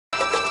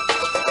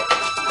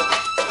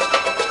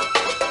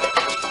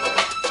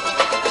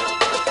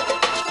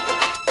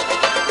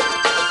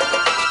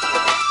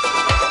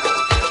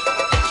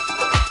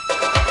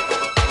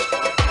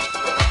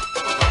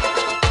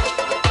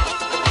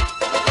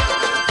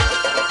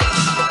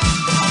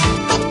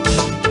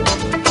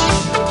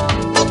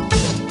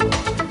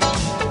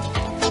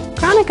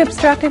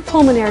obstructive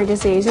pulmonary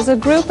disease is a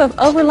group of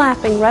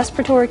overlapping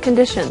respiratory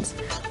conditions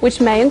which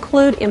may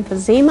include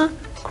emphysema,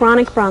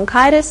 chronic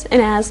bronchitis,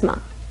 and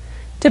asthma.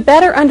 To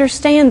better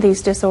understand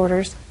these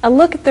disorders, a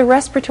look at the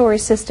respiratory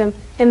system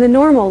in the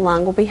normal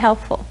lung will be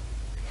helpful.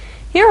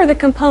 Here are the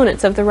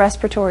components of the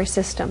respiratory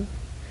system.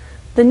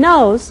 The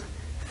nose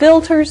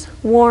filters,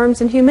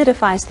 warms, and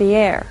humidifies the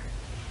air.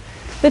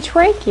 The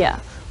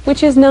trachea,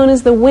 which is known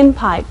as the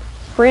windpipe,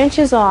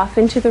 branches off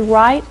into the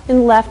right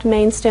and left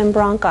mainstem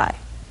bronchi.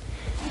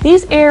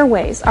 These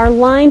airways are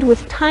lined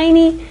with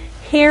tiny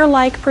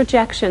hair-like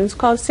projections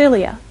called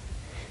cilia.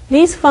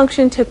 These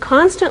function to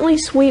constantly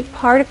sweep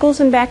particles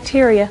and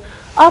bacteria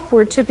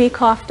upward to be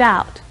coughed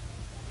out.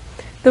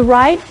 The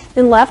right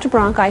and left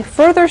bronchi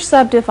further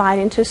subdivide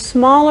into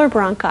smaller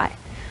bronchi,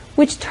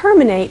 which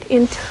terminate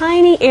in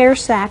tiny air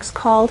sacs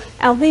called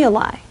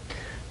alveoli.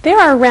 There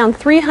are around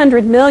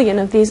 300 million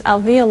of these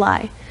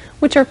alveoli,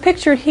 which are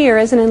pictured here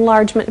as an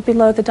enlargement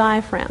below the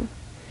diaphragm.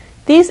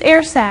 These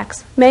air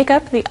sacs make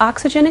up the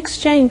oxygen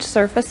exchange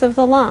surface of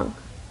the lung.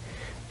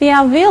 The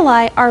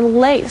alveoli are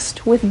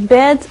laced with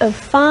beds of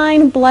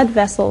fine blood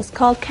vessels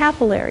called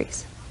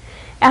capillaries.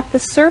 At the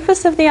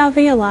surface of the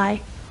alveoli,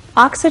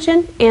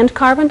 oxygen and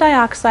carbon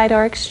dioxide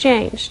are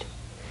exchanged.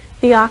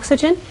 The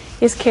oxygen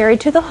is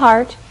carried to the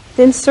heart,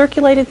 then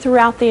circulated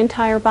throughout the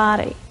entire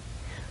body.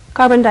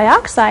 Carbon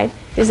dioxide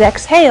is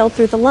exhaled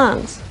through the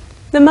lungs.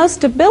 The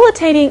most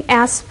debilitating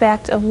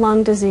aspect of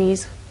lung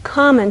disease,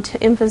 common to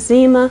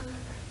emphysema,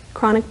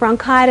 chronic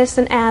bronchitis,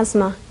 and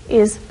asthma,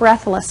 is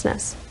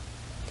breathlessness.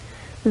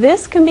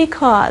 This can be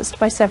caused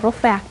by several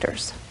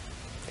factors.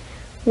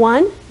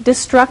 1.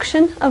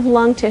 Destruction of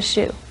lung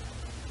tissue.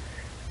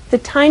 The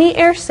tiny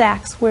air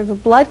sacs where the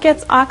blood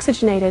gets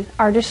oxygenated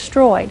are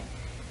destroyed,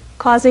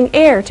 causing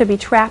air to be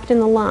trapped in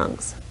the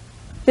lungs.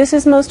 This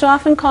is most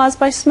often caused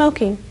by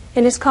smoking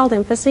and is called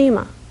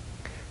emphysema.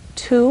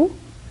 2.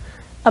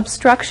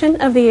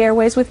 Obstruction of the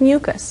airways with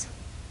mucus.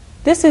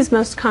 This is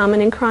most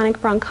common in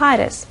chronic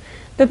bronchitis,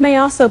 but may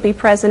also be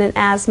present in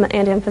asthma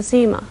and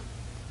emphysema.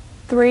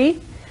 3.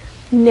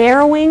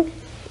 Narrowing,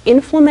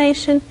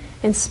 inflammation,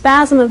 and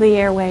spasm of the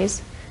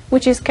airways,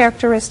 which is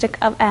characteristic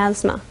of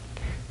asthma.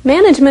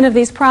 Management of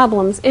these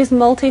problems is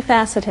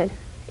multifaceted.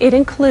 It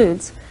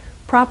includes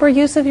proper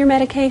use of your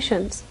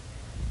medications,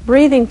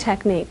 breathing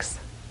techniques,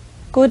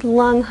 good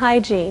lung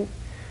hygiene,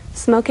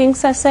 smoking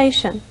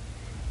cessation,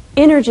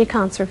 energy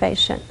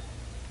conservation,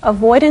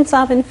 avoidance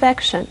of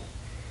infection,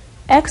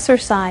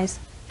 exercise,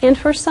 and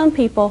for some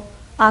people,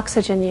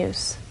 oxygen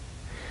use.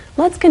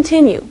 Let's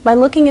continue by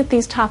looking at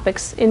these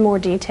topics in more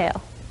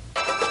detail.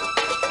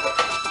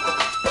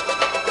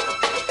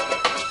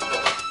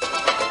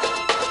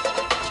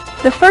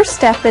 The first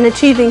step in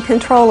achieving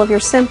control of your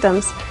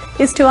symptoms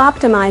is to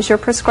optimize your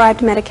prescribed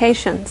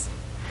medications.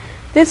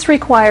 This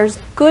requires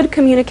good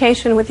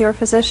communication with your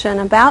physician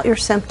about your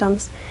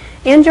symptoms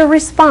and your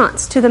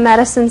response to the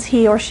medicines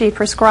he or she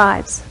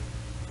prescribes.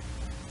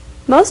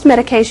 Most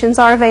medications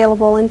are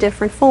available in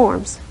different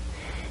forms.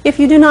 If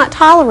you do not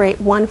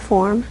tolerate one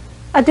form,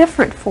 a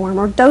different form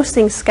or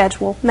dosing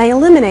schedule may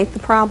eliminate the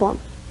problem.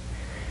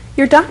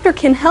 Your doctor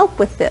can help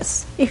with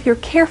this if you're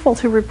careful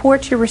to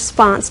report your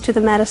response to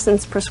the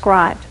medicines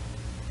prescribed.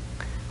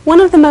 One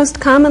of the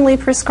most commonly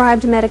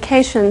prescribed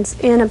medications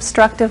in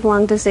obstructive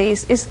lung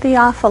disease is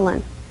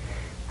theophylline.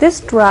 This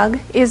drug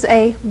is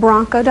a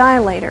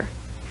bronchodilator,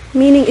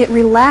 meaning it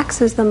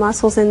relaxes the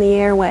muscles in the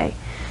airway,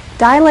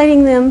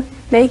 dilating them,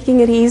 making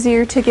it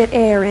easier to get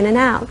air in and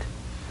out.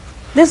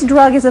 This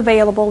drug is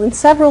available in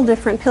several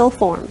different pill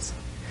forms.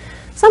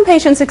 Some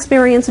patients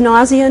experience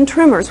nausea and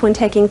tremors when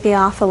taking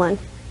theophylline,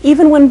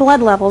 even when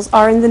blood levels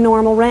are in the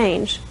normal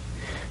range.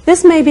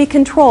 This may be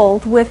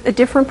controlled with a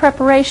different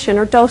preparation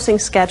or dosing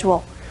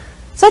schedule,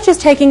 such as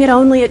taking it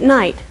only at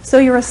night so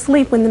you're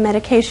asleep when the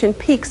medication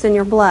peaks in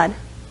your blood.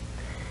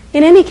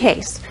 In any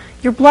case,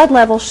 your blood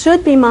level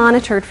should be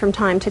monitored from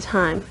time to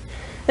time,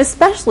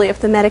 especially if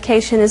the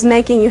medication is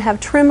making you have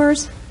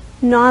tremors,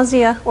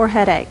 nausea, or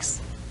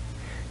headaches.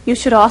 You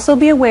should also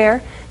be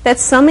aware that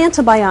some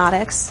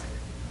antibiotics,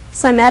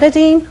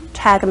 cimetidine,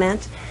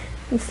 Tagamet,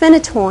 and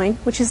phenytoin,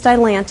 which is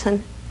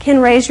Dilantin, can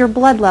raise your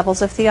blood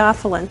levels of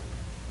theophylline.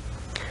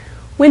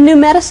 When new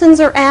medicines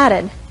are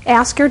added,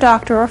 ask your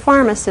doctor or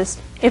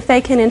pharmacist if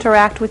they can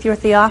interact with your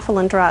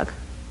theophylline drug.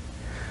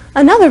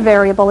 Another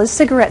variable is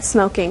cigarette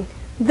smoking.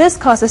 This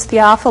causes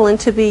theophylline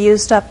to be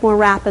used up more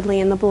rapidly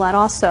in the blood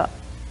also.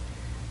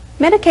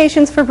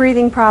 Medications for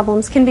breathing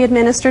problems can be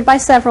administered by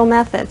several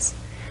methods.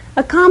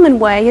 A common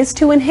way is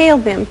to inhale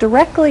them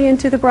directly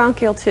into the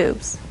bronchial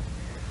tubes.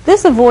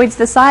 This avoids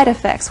the side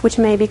effects which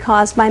may be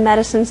caused by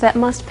medicines that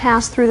must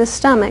pass through the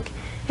stomach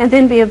and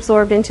then be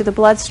absorbed into the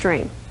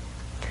bloodstream.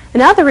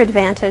 Another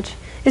advantage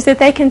is that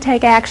they can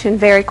take action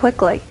very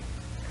quickly.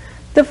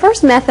 The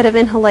first method of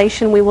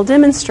inhalation we will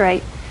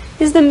demonstrate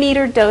is the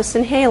metered dose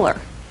inhaler.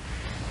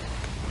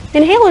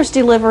 Inhalers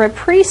deliver a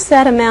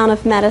preset amount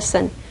of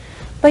medicine,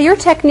 but your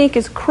technique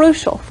is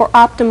crucial for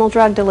optimal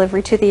drug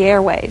delivery to the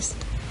airways.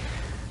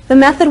 The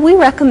method we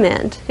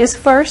recommend is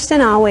first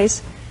and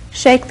always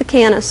shake the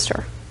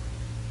canister.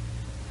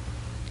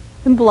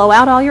 and blow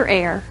out all your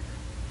air.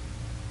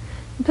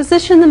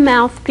 Position the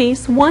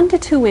mouthpiece 1 to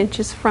 2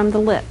 inches from the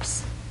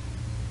lips.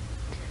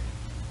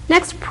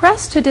 Next,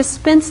 press to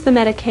dispense the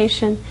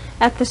medication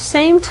at the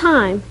same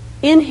time,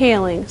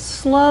 inhaling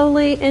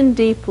slowly and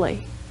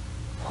deeply.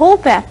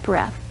 Hold that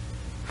breath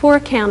for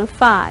a count of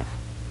 5.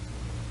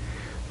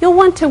 You'll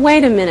want to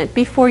wait a minute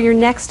before your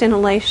next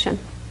inhalation.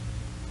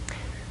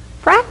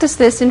 Practice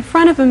this in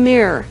front of a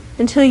mirror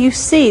until you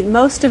see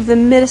most of the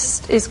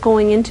mist is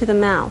going into the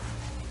mouth.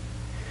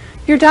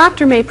 Your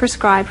doctor may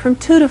prescribe from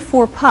 2 to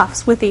 4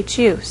 puffs with each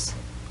use.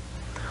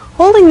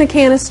 Holding the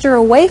canister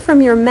away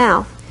from your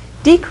mouth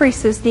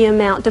decreases the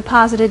amount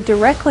deposited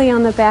directly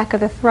on the back of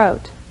the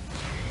throat.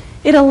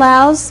 It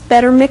allows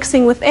better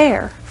mixing with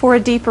air for a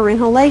deeper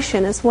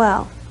inhalation as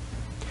well.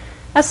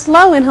 A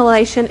slow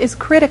inhalation is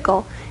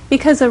critical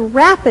because a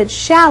rapid,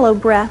 shallow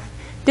breath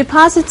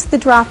deposits the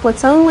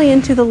droplets only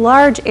into the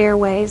large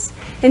airways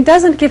and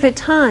doesn't give it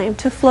time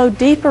to flow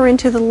deeper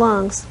into the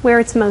lungs where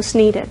it's most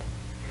needed.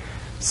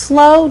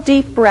 Slow,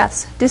 deep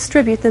breaths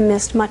distribute the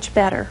mist much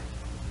better.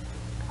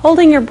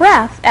 Holding your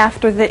breath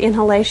after the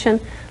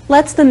inhalation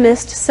lets the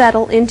mist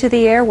settle into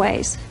the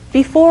airways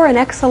before an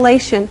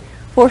exhalation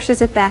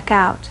forces it back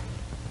out.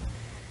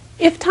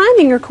 If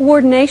timing or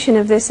coordination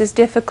of this is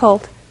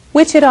difficult,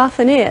 which it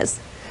often is,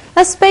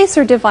 a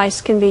spacer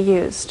device can be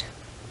used.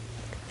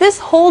 This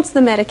holds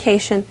the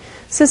medication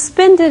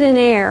suspended in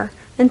air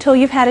until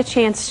you've had a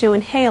chance to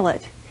inhale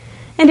it,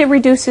 and it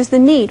reduces the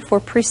need for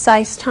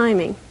precise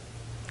timing.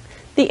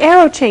 The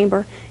Aero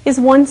Chamber is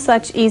one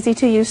such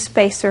easy-to-use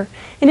spacer,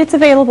 and it's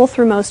available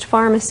through most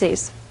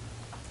pharmacies.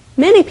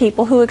 Many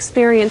people who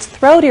experience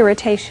throat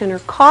irritation or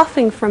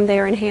coughing from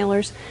their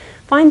inhalers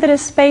find that a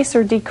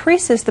spacer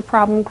decreases the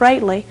problem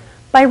greatly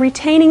by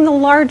retaining the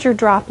larger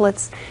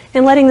droplets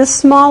and letting the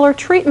smaller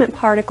treatment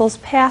particles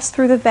pass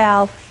through the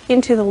valve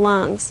into the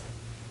lungs.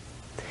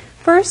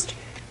 First,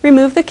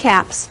 remove the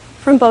caps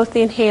from both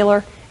the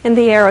inhaler and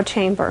the Aero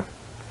Chamber.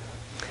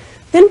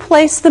 Then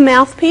place the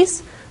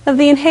mouthpiece of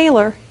the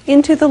inhaler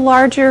into the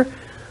larger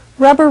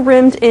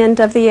rubber-rimmed end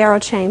of the Aero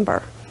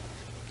Chamber.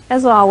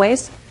 As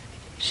always,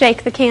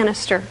 shake the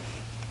canister.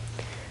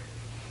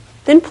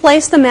 Then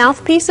place the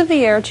mouthpiece of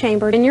the Aero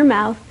Chamber in your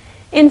mouth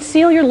and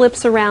seal your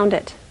lips around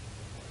it.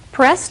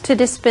 Press to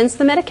dispense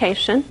the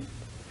medication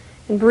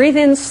and breathe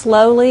in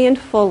slowly and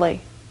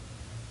fully.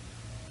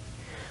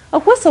 A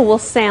whistle will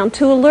sound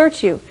to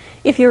alert you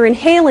if you're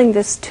inhaling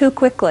this too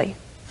quickly.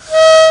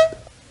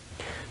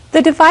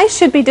 The device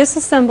should be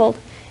disassembled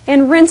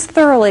and rinsed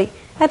thoroughly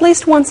at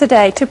least once a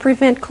day to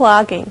prevent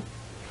clogging.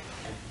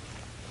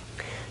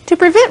 To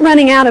prevent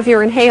running out of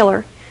your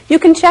inhaler, you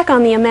can check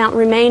on the amount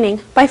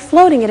remaining by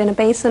floating it in a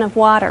basin of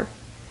water.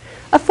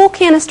 A full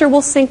canister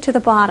will sink to the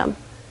bottom.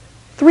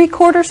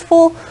 3/4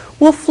 full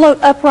will float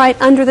upright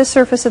under the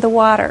surface of the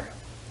water.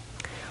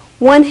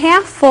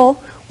 1/2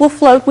 full will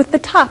float with the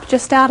top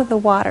just out of the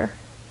water.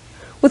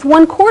 With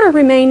 1/4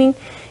 remaining,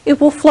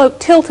 it will float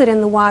tilted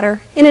in the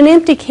water, and an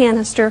empty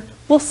canister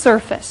will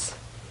surface.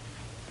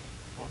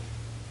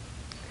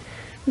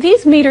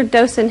 These metered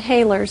dose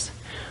inhalers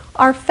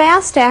are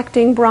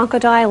fast-acting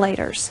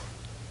bronchodilators.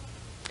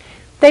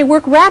 They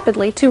work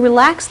rapidly to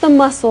relax the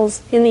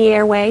muscles in the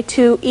airway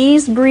to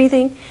ease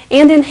breathing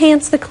and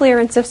enhance the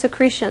clearance of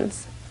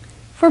secretions.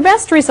 For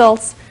best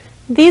results,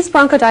 these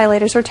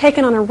bronchodilators are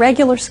taken on a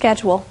regular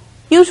schedule,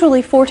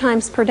 usually 4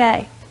 times per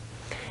day.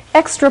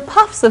 Extra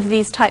puffs of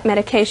these type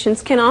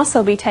medications can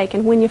also be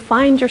taken when you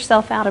find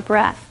yourself out of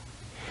breath.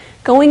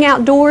 Going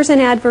outdoors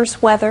in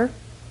adverse weather,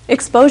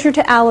 exposure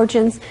to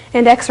allergens,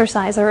 and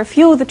exercise are a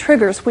few of the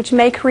triggers which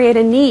may create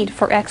a need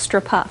for extra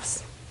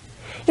puffs.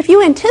 If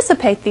you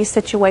anticipate these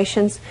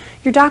situations,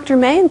 your doctor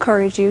may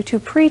encourage you to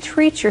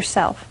pre-treat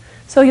yourself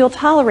so you'll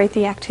tolerate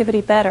the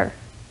activity better.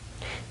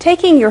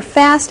 Taking your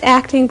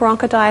fast-acting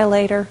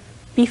bronchodilator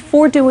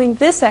before doing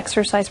this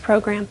exercise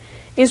program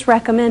is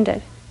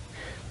recommended.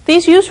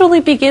 These usually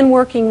begin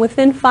working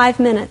within 5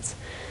 minutes,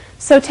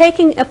 so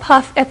taking a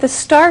puff at the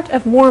start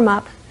of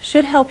warm-up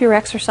should help your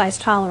exercise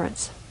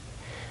tolerance.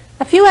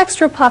 A few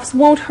extra puffs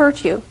won't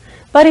hurt you,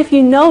 but if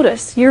you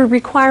notice you're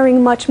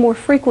requiring much more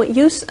frequent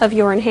use of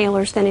your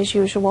inhalers than is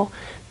usual,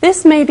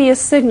 this may be a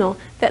signal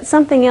that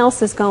something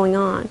else is going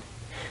on.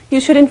 You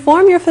should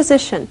inform your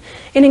physician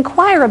and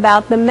inquire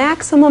about the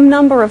maximum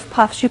number of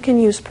puffs you can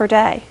use per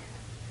day.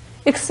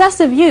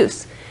 Excessive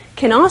use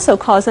can also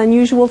cause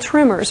unusual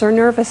tremors or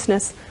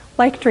nervousness,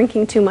 like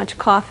drinking too much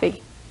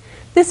coffee.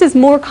 This is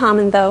more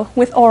common, though,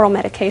 with oral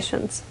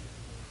medications.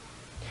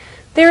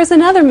 There is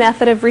another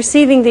method of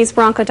receiving these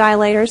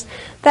bronchodilators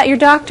that your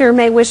doctor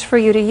may wish for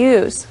you to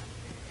use.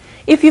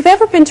 If you've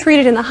ever been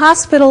treated in the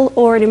hospital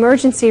or an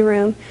emergency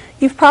room,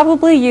 you've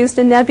probably used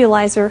a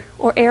nebulizer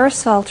or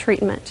aerosol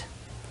treatment.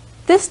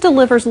 This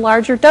delivers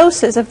larger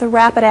doses of the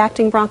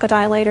rapid-acting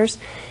bronchodilators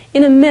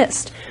in a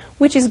mist,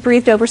 which is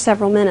breathed over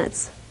several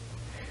minutes.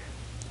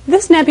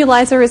 This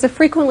nebulizer is a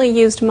frequently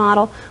used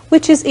model,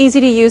 which is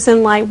easy to use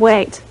and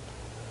lightweight.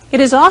 It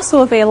is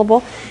also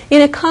available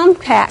in a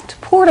compact,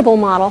 portable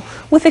model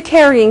with a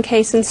carrying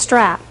case and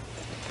strap.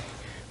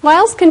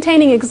 Vials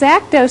containing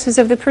exact doses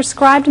of the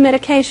prescribed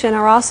medication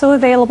are also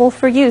available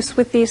for use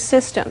with these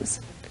systems.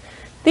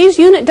 These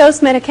unit dose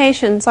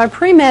medications are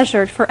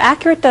pre-measured for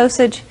accurate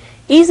dosage,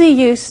 easy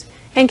use,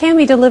 and can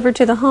be delivered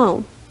to the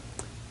home.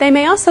 They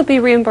may also be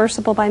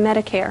reimbursable by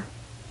Medicare.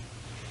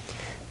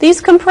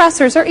 These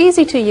compressors are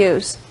easy to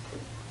use.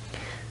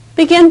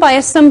 Begin by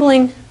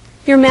assembling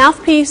your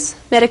mouthpiece,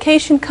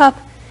 medication cup,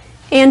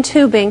 and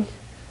tubing,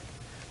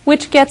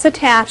 which gets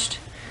attached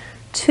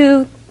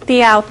to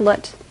the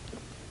outlet.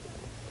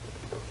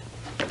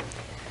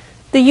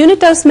 The unit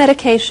dose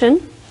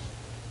medication,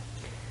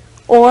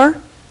 or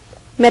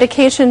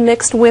medication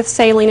mixed with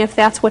saline if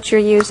that's what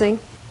you're using,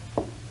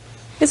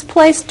 is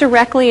placed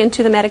directly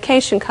into the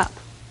medication cup.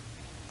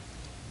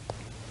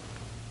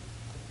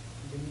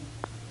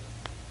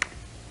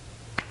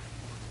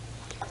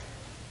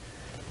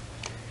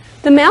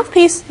 The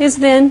mouthpiece is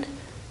then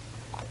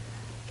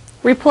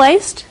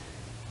replaced,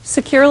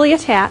 securely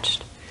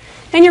attached,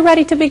 and you're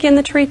ready to begin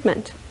the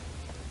treatment.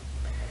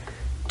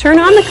 Turn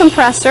on the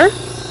compressor,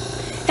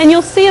 and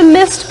you'll see a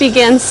mist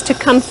begins to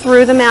come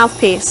through the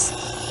mouthpiece.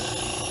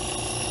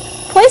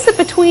 Place it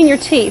between your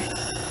teeth.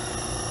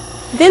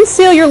 Then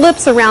seal your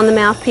lips around the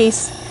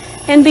mouthpiece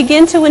and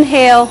begin to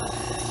inhale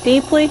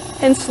deeply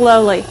and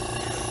slowly,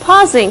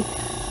 pausing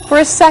for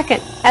a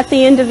second at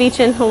the end of each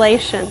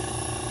inhalation.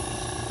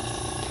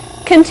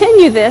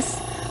 Continue this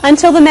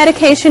until the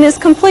medication is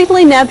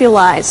completely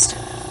nebulized.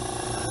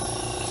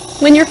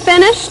 When you're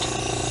finished,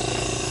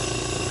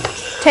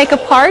 take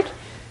apart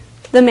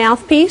the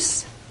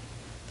mouthpiece,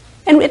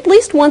 and at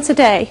least once a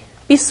day,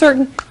 be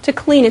certain to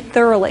clean it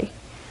thoroughly.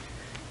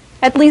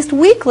 At least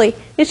weekly,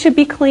 it should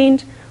be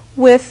cleaned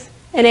with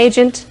an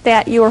agent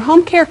that your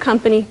home care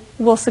company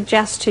will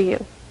suggest to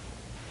you.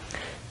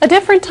 A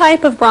different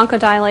type of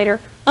bronchodilator,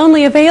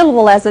 only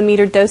available as a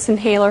metered dose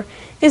inhaler,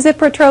 is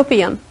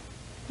ipratropium,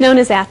 known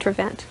as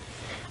Atrovent.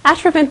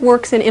 Atrovent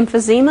works in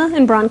emphysema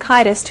and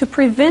bronchitis to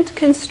prevent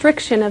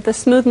constriction of the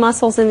smooth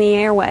muscles in the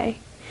airway.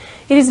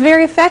 It is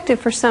very effective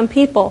for some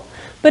people,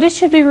 but it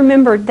should be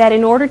remembered that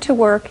in order to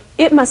work,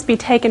 it must be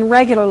taken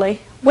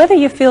regularly, whether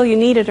you feel you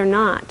need it or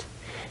not,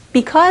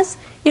 because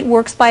it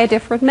works by a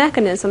different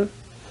mechanism.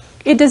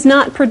 It does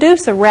not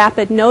produce a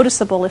rapid,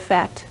 noticeable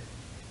effect.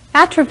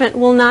 Atrovent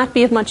will not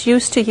be of much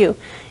use to you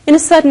in a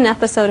sudden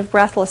episode of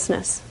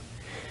breathlessness.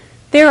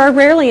 There are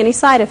rarely any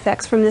side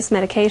effects from this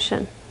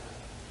medication.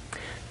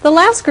 The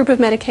last group of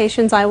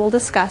medications I will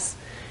discuss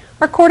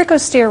are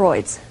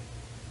corticosteroids.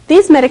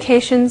 These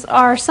medications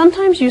are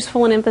sometimes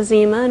useful in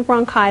emphysema and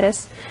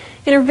bronchitis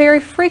and are very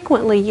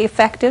frequently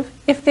effective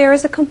if there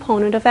is a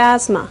component of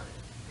asthma.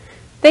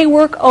 They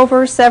work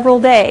over several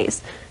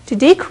days to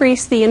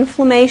decrease the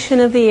inflammation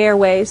of the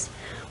airways,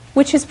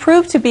 which has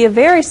proved to be a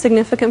very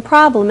significant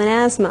problem in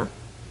asthma.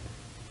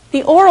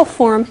 The oral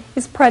form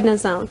is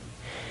prednisone,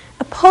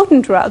 a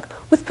potent drug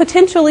with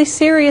potentially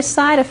serious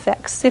side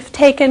effects if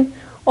taken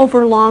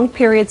over long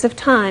periods of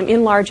time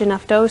in large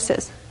enough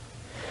doses.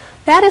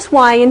 That is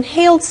why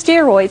inhaled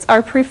steroids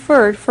are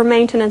preferred for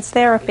maintenance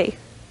therapy.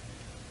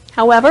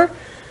 However,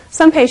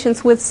 some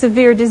patients with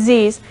severe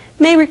disease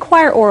may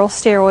require oral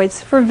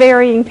steroids for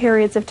varying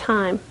periods of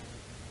time.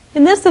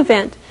 In this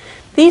event,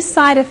 these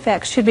side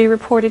effects should be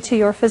reported to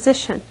your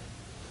physician.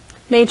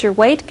 Major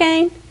weight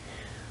gain,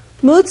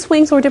 mood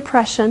swings or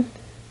depression,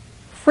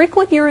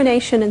 frequent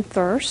urination and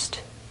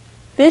thirst,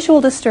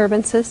 visual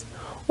disturbances,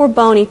 or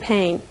bony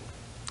pain.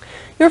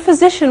 Your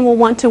physician will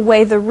want to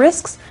weigh the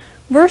risks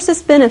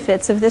versus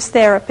benefits of this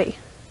therapy.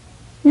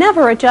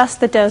 Never adjust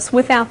the dose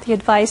without the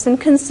advice and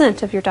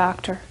consent of your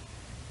doctor.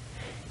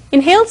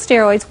 Inhaled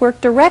steroids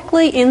work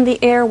directly in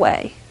the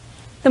airway.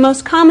 The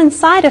most common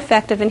side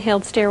effect of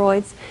inhaled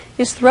steroids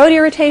is throat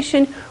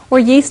irritation or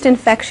yeast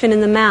infection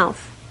in the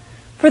mouth.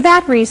 For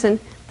that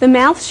reason, the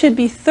mouth should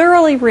be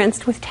thoroughly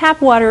rinsed with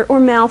tap water or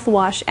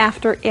mouthwash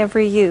after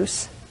every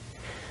use.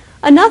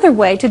 Another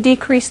way to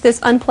decrease this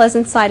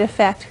unpleasant side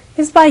effect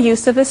is by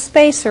use of a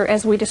spacer,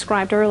 as we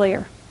described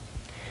earlier.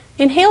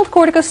 Inhaled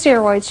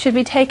corticosteroids should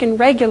be taken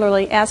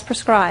regularly as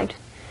prescribed.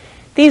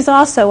 These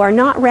also are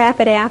not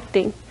rapid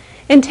acting,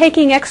 and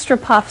taking extra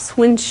puffs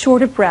when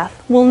short of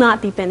breath will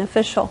not be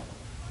beneficial.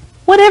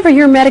 Whatever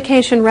your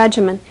medication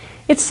regimen,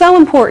 it's so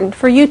important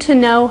for you to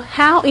know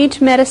how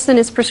each medicine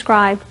is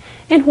prescribed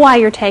and why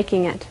you're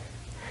taking it.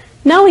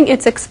 Knowing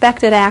its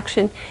expected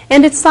action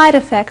and its side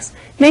effects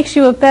makes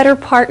you a better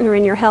partner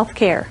in your health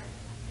care.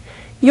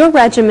 Your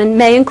regimen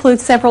may include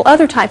several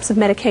other types of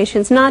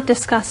medications not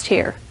discussed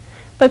here,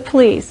 but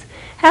please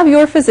have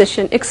your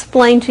physician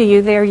explain to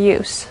you their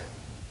use.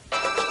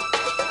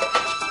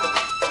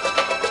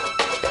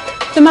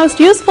 The most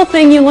useful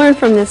thing you learn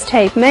from this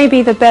tape may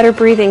be the better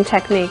breathing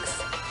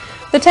techniques.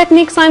 The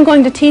techniques I'm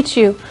going to teach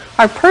you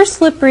are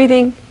pursed lip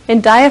breathing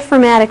and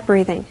diaphragmatic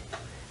breathing.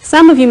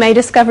 Some of you may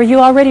discover you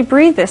already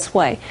breathe this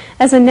way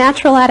as a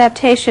natural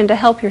adaptation to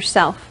help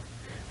yourself.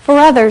 For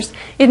others,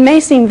 it may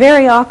seem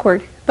very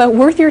awkward, but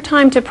worth your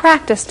time to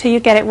practice till you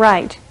get it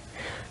right.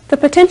 The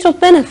potential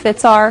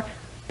benefits are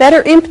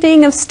better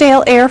emptying of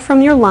stale air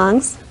from your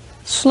lungs,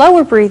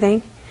 slower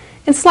breathing,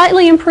 and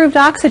slightly improved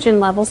oxygen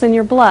levels in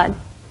your blood.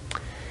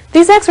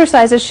 These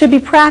exercises should be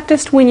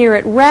practiced when you're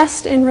at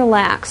rest and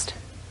relaxed.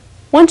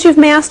 Once you've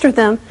mastered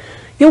them,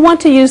 you'll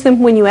want to use them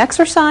when you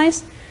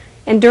exercise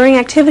and during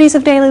activities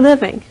of daily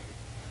living.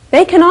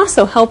 They can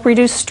also help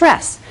reduce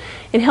stress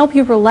and help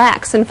you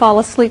relax and fall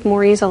asleep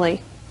more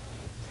easily.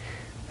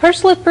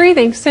 Pursed lip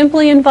breathing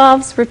simply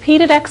involves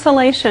repeated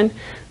exhalation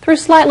through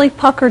slightly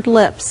puckered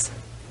lips.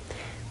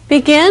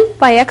 Begin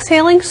by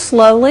exhaling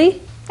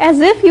slowly, as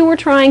if you were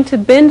trying to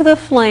bend the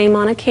flame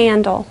on a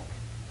candle,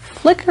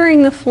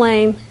 flickering the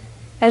flame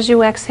as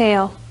you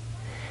exhale.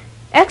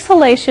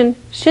 Exhalation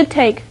should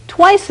take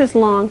twice as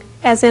long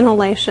as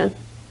inhalation.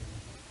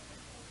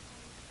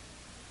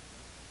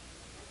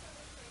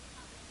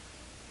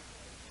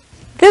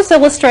 This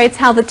illustrates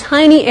how the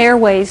tiny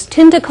airways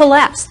tend to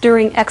collapse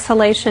during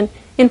exhalation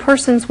in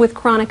persons with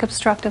chronic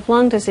obstructive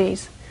lung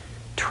disease,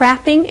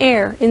 trapping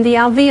air in the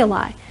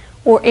alveoli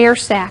or air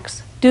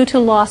sacs due to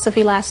loss of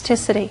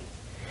elasticity.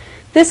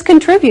 This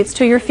contributes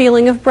to your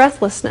feeling of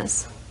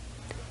breathlessness.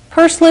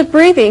 Pursed lip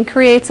breathing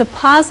creates a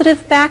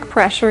positive back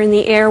pressure in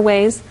the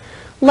airways,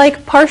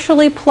 like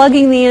partially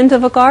plugging the end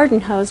of a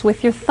garden hose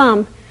with your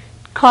thumb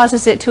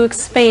causes it to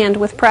expand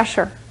with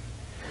pressure.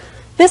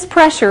 This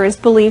pressure is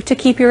believed to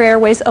keep your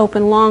airways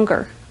open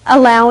longer,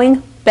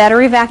 allowing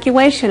better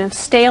evacuation of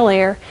stale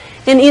air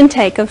and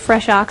intake of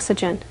fresh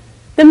oxygen.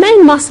 The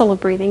main muscle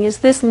of breathing is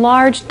this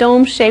large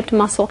dome-shaped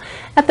muscle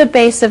at the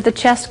base of the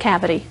chest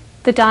cavity,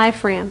 the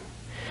diaphragm.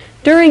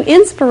 During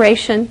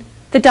inspiration,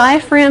 the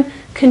diaphragm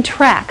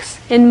contracts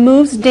and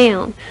moves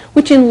down,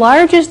 which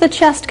enlarges the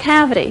chest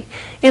cavity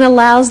and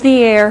allows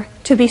the air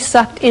to be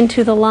sucked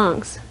into the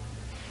lungs.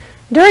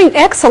 During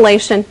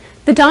exhalation,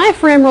 the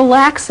diaphragm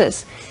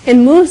relaxes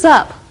and moves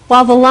up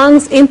while the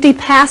lungs empty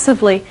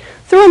passively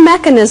through a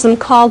mechanism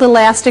called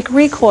elastic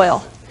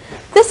recoil.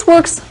 This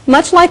works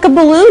much like a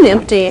balloon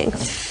emptying.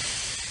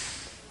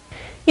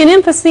 In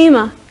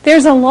emphysema,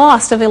 there's a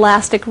loss of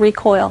elastic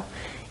recoil,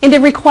 and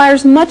it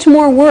requires much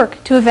more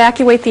work to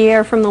evacuate the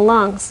air from the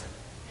lungs.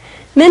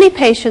 Many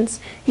patients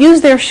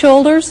use their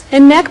shoulders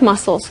and neck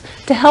muscles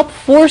to help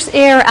force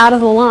air out of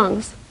the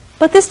lungs,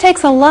 but this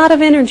takes a lot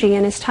of energy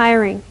and is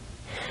tiring.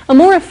 A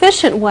more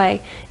efficient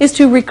way is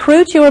to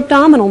recruit your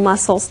abdominal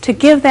muscles to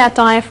give that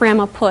diaphragm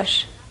a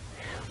push.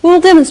 We'll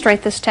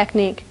demonstrate this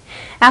technique.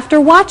 After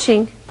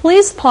watching,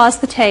 please pause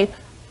the tape,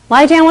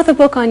 lie down with a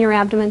book on your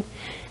abdomen,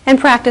 and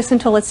practice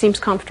until it seems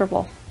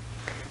comfortable.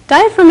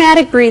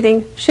 Diaphragmatic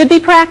breathing should be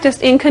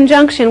practiced in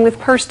conjunction with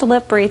pursed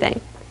lip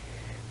breathing.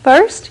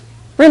 First,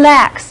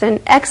 relax and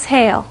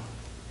exhale.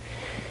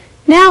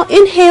 Now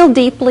inhale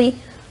deeply,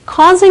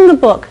 causing the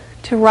book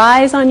to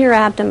rise on your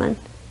abdomen.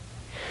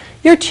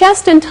 Your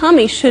chest and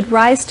tummy should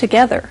rise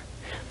together,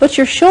 but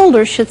your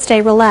shoulders should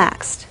stay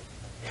relaxed.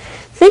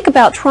 Think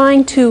about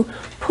trying to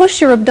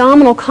push your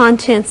abdominal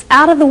contents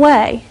out of the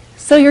way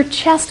so your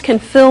chest can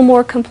fill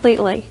more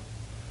completely.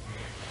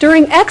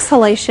 During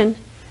exhalation,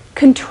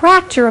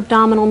 contract your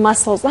abdominal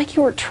muscles like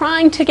you were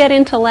trying to get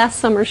into last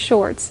summer's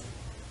shorts.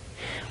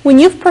 When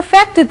you've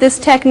perfected this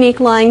technique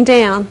lying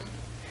down,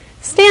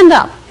 stand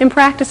up and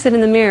practice it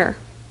in the mirror.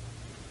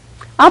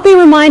 I'll be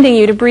reminding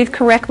you to breathe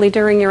correctly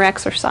during your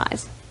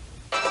exercise.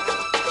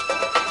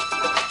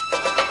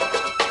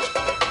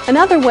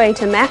 Another way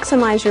to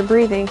maximize your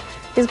breathing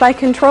is by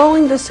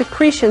controlling the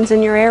secretions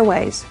in your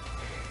airways.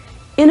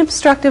 In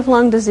obstructive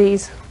lung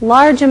disease,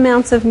 large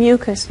amounts of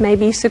mucus may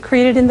be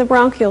secreted in the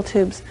bronchial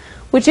tubes,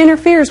 which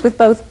interferes with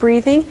both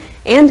breathing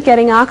and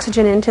getting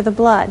oxygen into the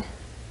blood.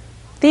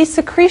 These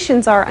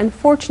secretions are,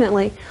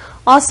 unfortunately,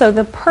 also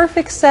the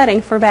perfect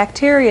setting for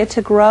bacteria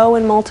to grow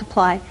and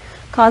multiply,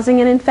 causing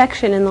an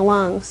infection in the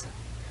lungs.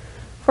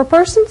 For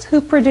persons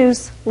who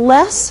produce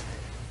less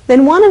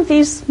than one of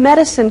these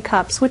medicine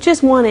cups, which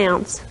is 1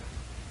 ounce,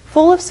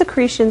 full of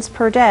secretions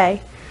per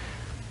day,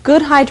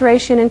 good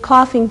hydration and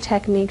coughing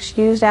techniques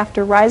used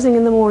after rising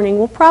in the morning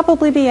will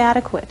probably be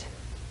adequate.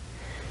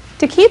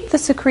 To keep the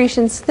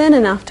secretions thin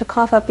enough to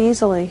cough up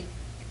easily,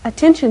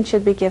 attention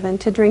should be given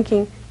to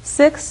drinking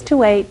 6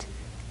 to 8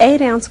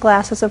 8-ounce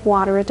glasses of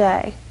water a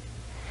day.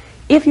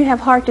 If you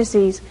have heart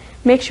disease,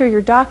 make sure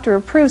your doctor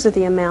approves of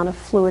the amount of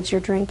fluids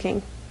you're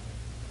drinking.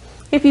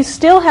 If you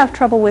still have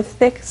trouble with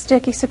thick,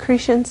 sticky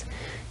secretions,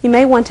 you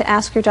may want to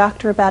ask your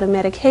doctor about a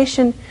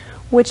medication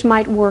which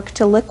might work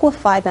to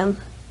liquefy them,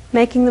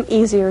 making them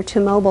easier to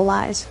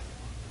mobilize.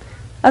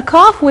 A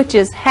cough which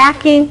is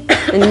hacking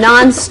and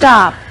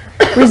non-stop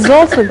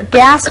results with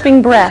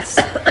gasping breaths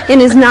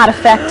and is not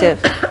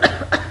effective.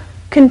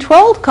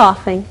 Controlled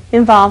coughing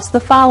involves the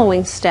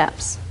following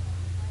steps.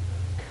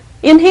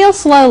 Inhale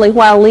slowly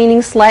while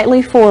leaning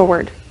slightly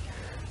forward.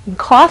 And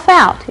cough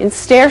out in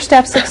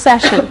stair-step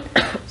succession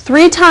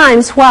 3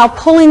 times while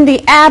pulling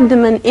the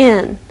abdomen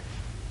in.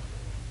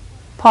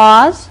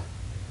 Pause.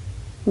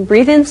 And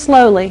breathe in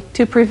slowly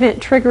to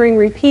prevent triggering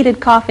repeated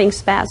coughing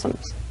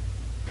spasms.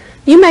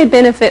 You may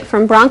benefit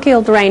from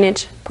bronchial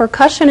drainage,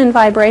 percussion, and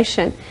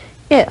vibration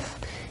if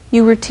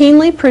you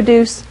routinely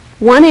produce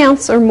 1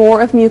 ounce or more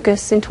of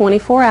mucus in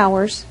 24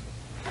 hours,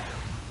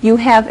 you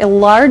have a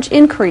large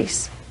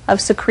increase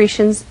of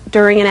secretions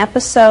during an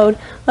episode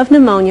of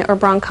pneumonia or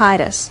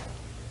bronchitis.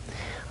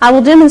 I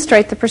will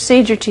demonstrate the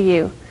procedure to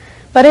you,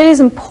 but it is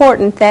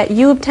important that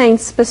you obtain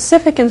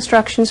specific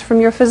instructions from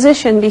your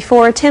physician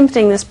before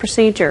attempting this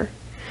procedure.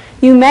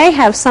 You may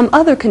have some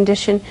other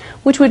condition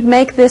which would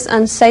make this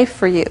unsafe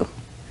for you.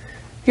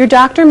 Your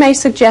doctor may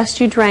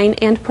suggest you drain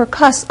and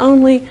percuss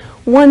only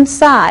one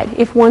side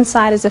if one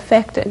side is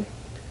affected.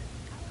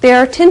 There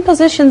are 10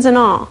 positions in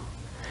all.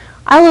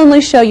 I'll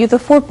only show you the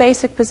 4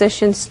 basic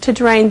positions to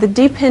drain the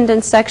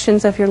dependent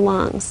sections of your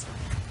lungs.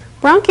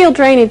 Bronchial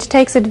drainage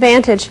takes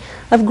advantage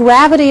of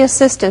gravity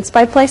assistance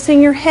by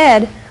placing your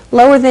head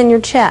lower than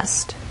your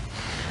chest.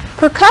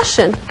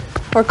 Percussion,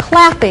 or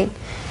clapping,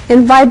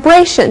 and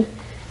vibration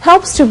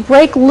helps to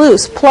break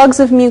loose plugs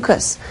of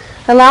mucus,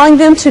 allowing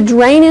them to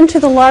drain into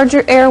the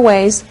larger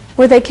airways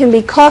where they can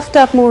be coughed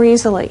up more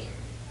easily.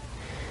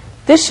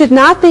 This should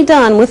not be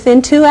done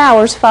within 2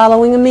 hours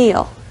following a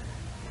meal.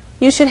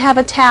 You should have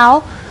a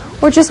towel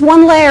or just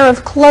one layer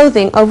of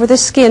clothing over the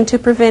skin to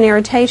prevent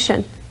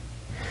irritation.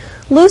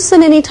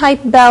 Loosen any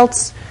tight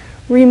belts,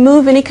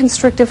 remove any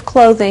constrictive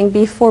clothing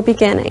before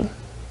beginning.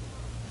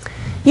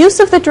 Use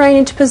of the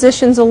drainage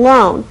positions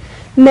alone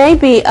may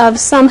be of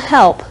some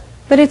help,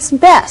 but it's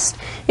best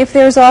if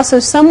there is also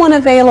someone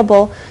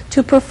available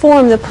to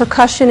perform the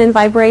percussion and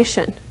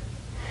vibration.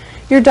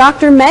 Your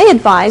doctor may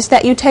advise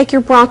that you take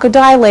your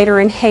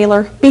bronchodilator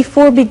inhaler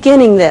before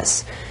beginning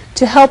this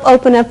to help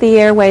open up the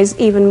airways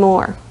even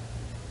more.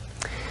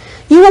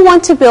 You will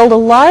want to build a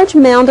large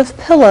mound of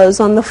pillows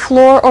on the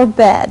floor or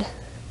bed.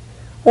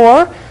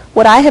 Or,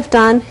 what I have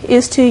done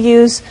is to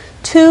use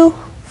 2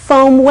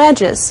 foam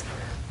wedges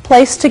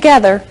placed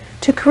together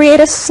to create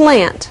a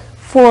slant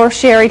for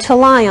Sherry to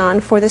lie on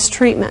for this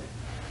treatment.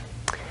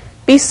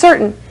 Be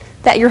certain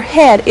that your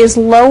head is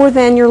lower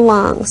than your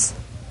lungs.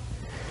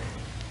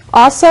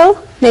 Also,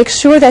 make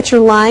sure that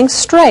you're lying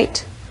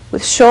straight,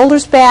 with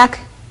shoulders back,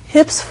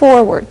 hips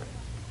forward.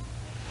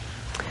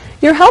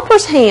 Your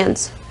helper's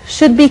hands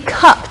should be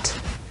cupped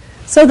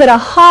so that a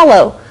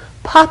hollow,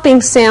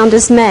 popping sound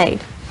is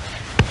made.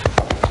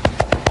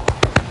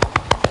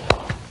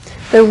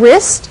 The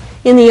wrist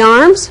in the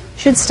arms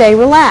should stay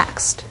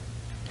relaxed.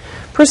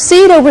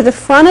 Proceed over the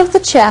front of the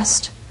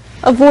chest,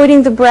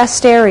 avoiding the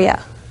breast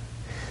area.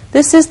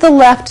 This is the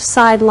left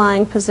side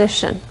lying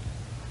position.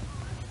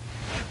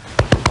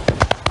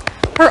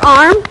 Her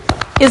arm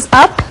is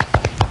up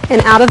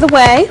and out of the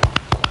way.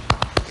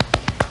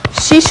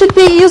 She should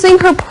be using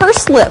her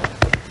pursed lip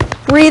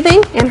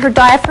breathing and her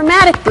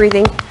diaphragmatic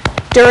breathing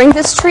during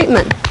this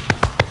treatment.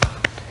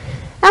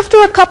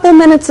 After a couple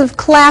minutes of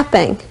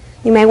clapping,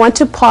 you may want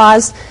to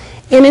pause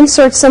and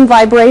insert some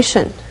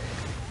vibration.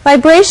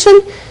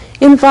 Vibration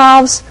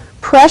involves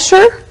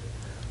pressure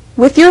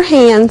with your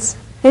hands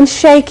and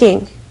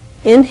shaking.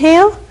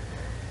 Inhale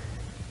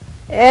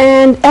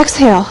and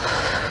exhale.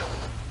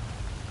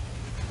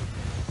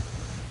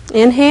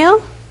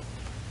 Inhale,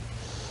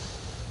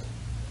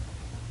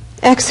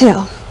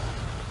 exhale.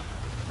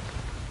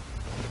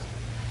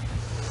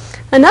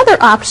 Another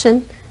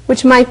option,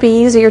 which might be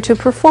easier to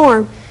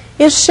perform,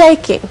 is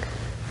shaking.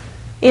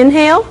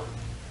 Inhale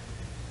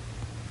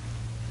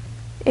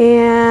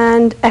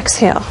and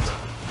exhale.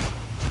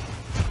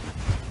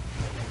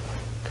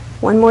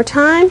 One more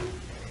time.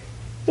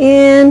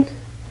 In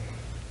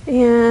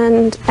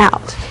and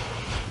out.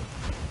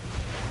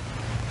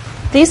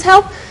 These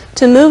help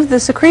to move the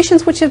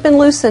secretions which have been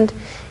loosened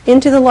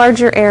into the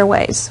larger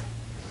airways.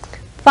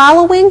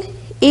 Following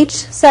each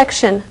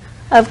section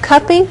of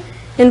cupping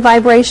and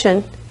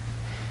vibration,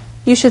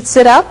 you should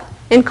sit up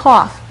and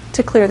cough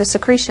to clear the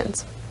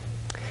secretions.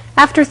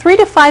 After 3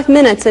 to 5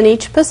 minutes in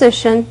each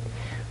position,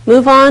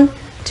 move on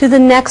to the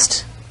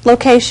next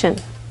location.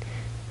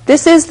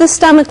 This is the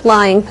stomach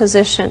lying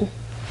position,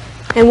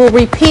 and we'll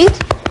repeat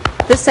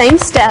the same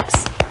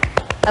steps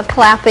of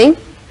clapping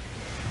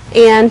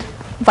and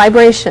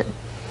vibration.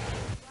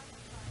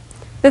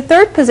 The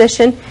third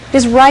position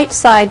is right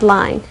side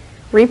lying.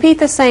 Repeat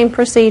the same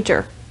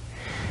procedure.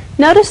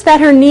 Notice that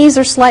her knees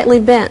are slightly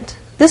bent.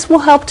 This will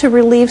help to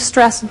relieve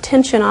stress and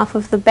tension off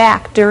of the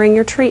back during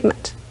your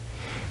treatment.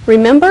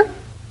 Remember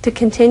to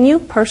continue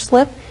pursed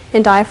lip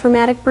and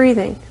diaphragmatic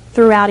breathing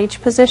throughout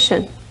each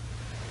position.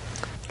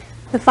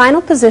 The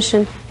final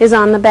position is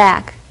on the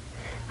back.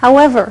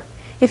 However,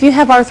 if you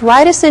have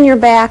arthritis in your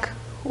back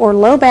or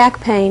low back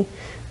pain,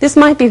 this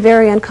might be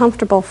very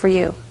uncomfortable for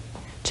you.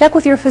 Check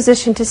with your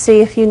physician to see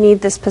if you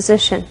need this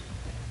position.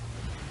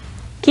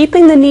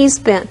 Keeping the knees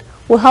bent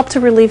will help to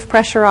relieve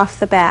pressure off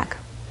the back.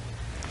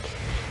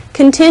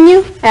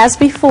 Continue, as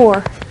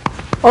before,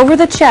 over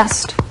the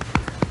chest,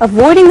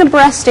 avoiding the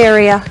breast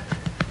area,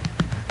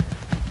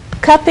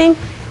 cupping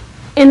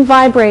and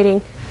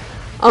vibrating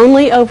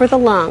only over the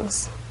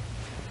lungs.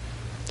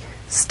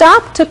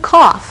 Stop to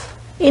cough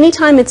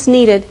anytime it's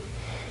needed,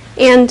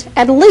 and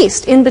at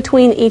least in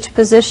between each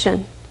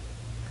position.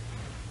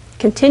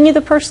 Continue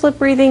the pursed lip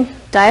breathing,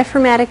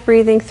 diaphragmatic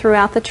breathing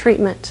throughout the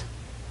treatment.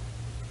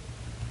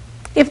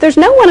 If there's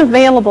no one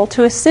available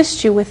to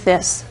assist you with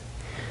this,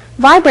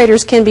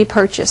 Vibrators can be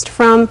purchased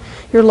from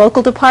your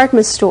local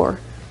department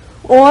store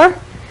or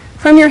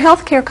from your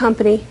healthcare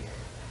company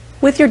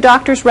with your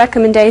doctor's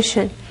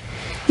recommendation.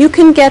 You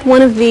can get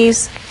one of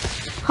these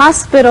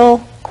hospital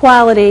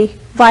quality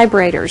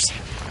vibrators.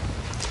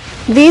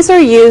 These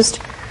are used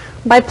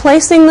by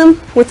placing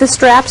them with the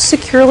straps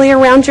securely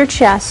around your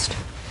chest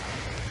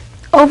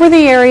over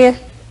the area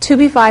to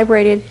be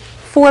vibrated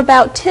for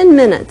about 10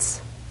 minutes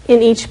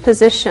in each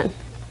position.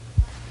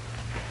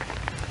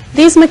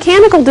 These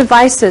mechanical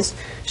devices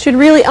should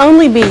really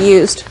only be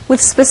used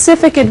with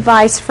specific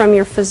advice from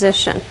your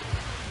physician.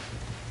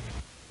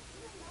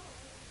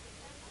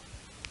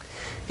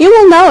 You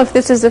will know if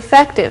this is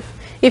effective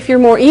if you're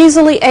more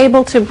easily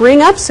able to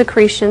bring up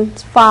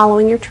secretions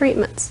following your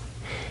treatments.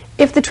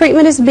 If the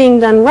treatment is being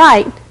done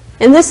right,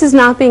 and this is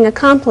not being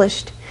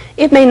accomplished,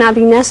 it may not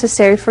be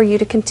necessary for you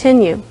to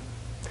continue.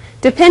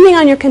 Depending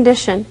on your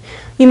condition,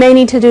 you may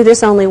need to do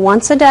this only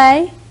once a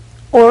day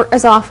or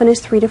as often as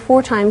 3 to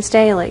 4 times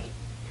daily.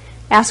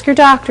 Ask your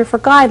doctor for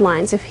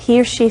guidelines if he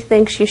or she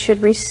thinks you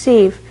should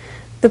receive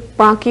the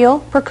bronchial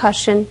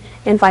percussion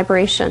and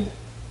vibration.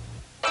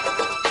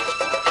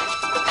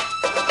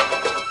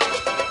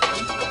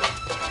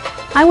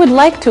 I would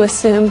like to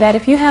assume that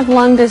if you have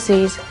lung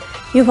disease,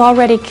 you've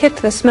already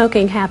kicked the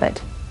smoking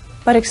habit,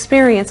 but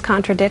experience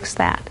contradicts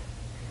that.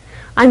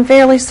 I'm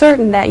fairly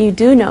certain that you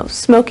do know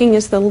smoking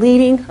is the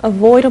leading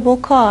avoidable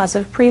cause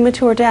of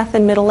premature death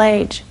in middle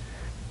age,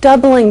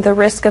 doubling the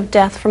risk of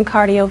death from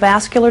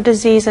cardiovascular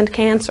disease and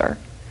cancer.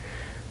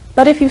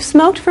 But if you've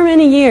smoked for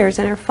many years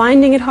and are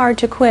finding it hard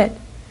to quit,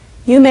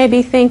 you may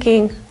be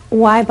thinking,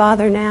 why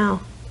bother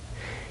now?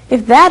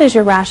 If that is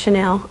your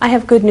rationale, I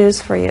have good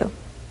news for you.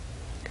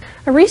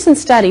 A recent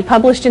study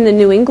published in the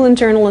New England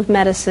Journal of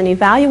Medicine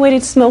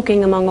evaluated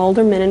smoking among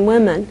older men and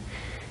women.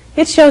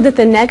 It showed that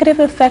the negative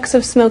effects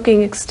of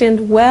smoking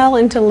extend well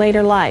into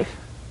later life.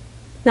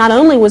 Not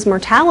only was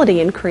mortality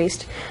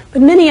increased,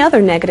 but many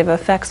other negative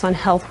effects on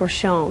health were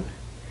shown.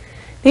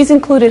 These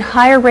included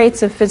higher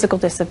rates of physical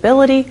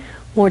disability,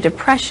 more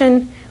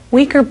depression,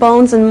 weaker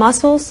bones and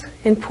muscles,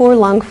 and poor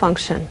lung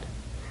function.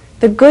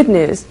 The good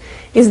news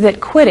is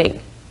that quitting,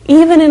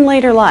 even in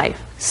later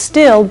life,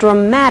 still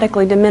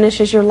dramatically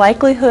diminishes your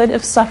likelihood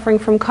of suffering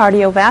from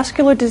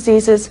cardiovascular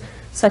diseases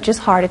such as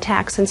heart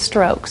attacks and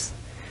strokes.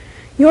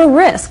 Your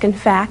risk, in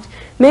fact,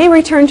 may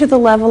return to the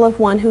level of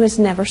one who has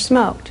never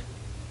smoked.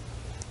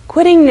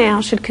 Quitting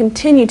now should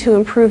continue to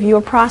improve your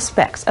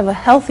prospects of a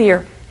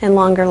healthier and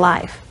longer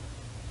life.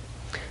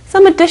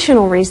 Some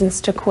additional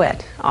reasons to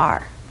quit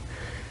are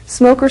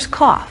smokers'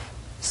 cough,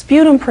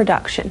 sputum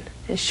production,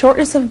 and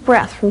shortness of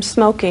breath from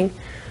smoking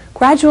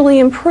gradually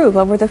improve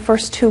over the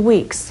first 2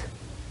 weeks.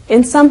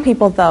 In some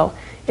people, though,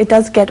 it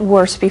does get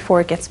worse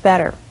before it gets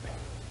better.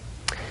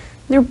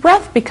 Their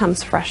breath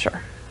becomes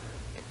fresher.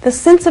 The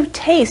sense of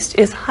taste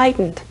is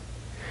heightened.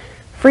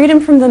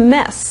 Freedom from the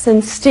mess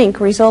and stink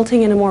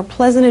resulting in a more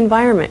pleasant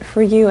environment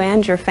for you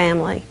and your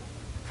family.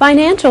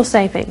 Financial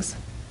savings.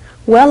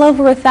 Well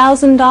over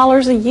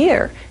 $1,000 a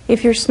year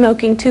if you're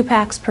smoking 2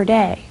 packs per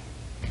day.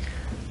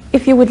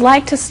 If you would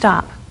like to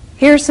stop,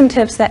 here are some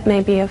tips that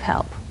may be of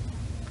help.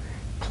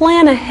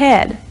 Plan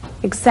ahead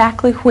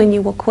exactly when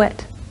you will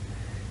quit.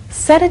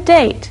 Set a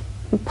date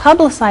and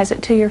publicize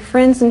it to your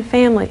friends and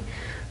family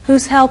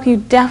whose help you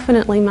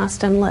definitely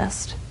must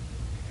enlist.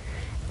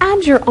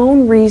 Add your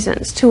own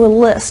reasons to a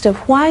list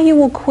of why you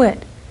will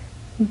quit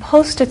and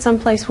post it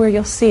someplace where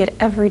you'll see it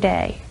every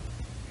day.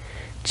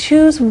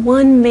 Choose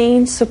one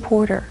main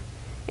supporter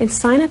and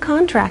sign a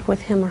contract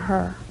with him or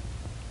her.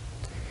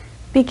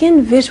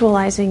 Begin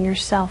visualizing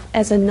yourself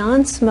as a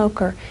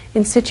non-smoker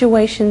in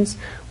situations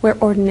where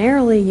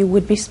ordinarily you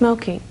would be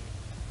smoking.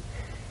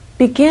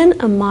 Begin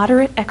a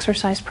moderate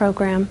exercise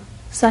program,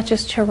 such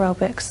as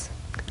Chairobics.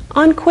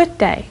 On quit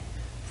day,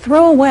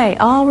 throw away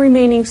all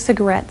remaining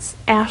cigarettes,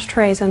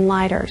 ashtrays, and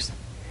lighters.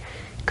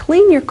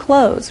 Clean your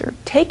clothes or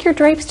take your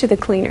drapes to the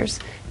cleaners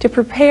to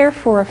prepare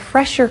for a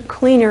fresher,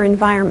 cleaner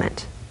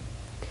environment.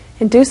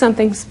 And do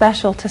something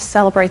special to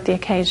celebrate the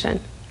occasion.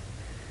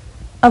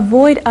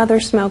 Avoid other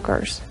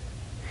smokers.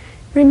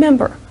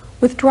 Remember,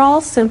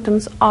 withdrawal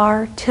symptoms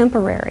are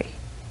temporary.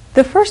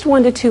 The first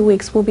 1 to 2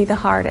 weeks will be the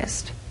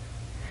hardest.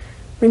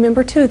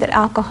 Remember, too, that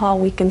alcohol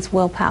weakens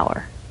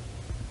willpower.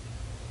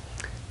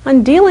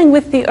 On dealing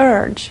with the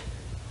urge,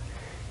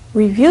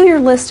 review your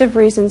list of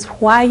reasons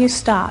why you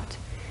stopped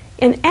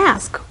and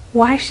ask,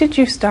 why should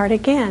you start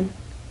again?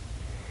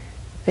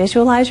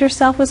 Visualize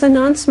yourself as a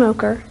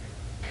non-smoker.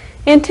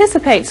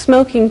 Anticipate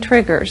smoking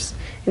triggers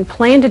and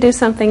plan to do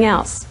something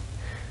else,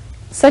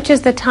 such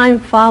as the time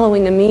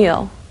following a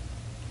meal.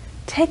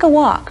 Take a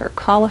walk or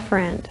call a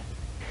friend.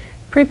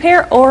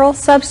 Prepare oral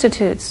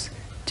substitutes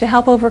to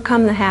help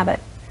overcome the habit.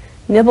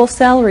 Nibble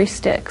celery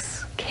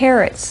sticks,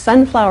 carrots,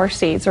 sunflower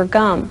seeds, or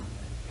gum.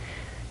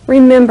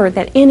 Remember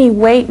that any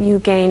weight you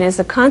gain as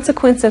a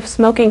consequence of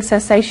smoking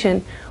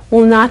cessation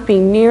will not be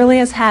nearly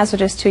as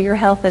hazardous to your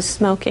health as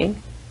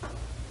smoking.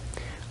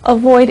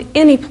 Avoid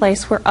any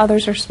place where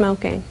others are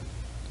smoking.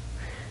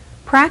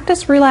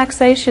 Practice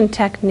relaxation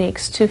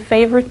techniques to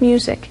favorite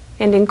music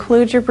and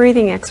include your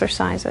breathing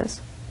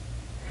exercises.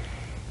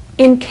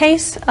 In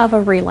case of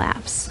a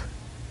relapse,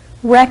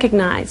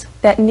 recognize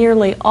that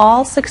nearly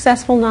all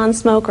successful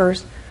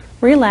non-smokers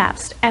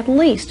relapsed at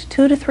least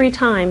 2 to 3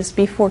 times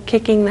before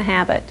kicking the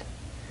habit.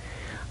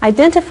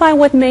 Identify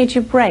what made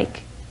you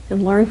break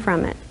and learn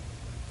from it.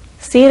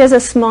 See it as a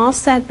small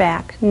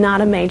setback, not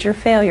a major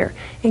failure,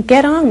 and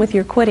get on with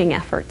your quitting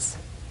efforts.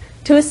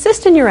 To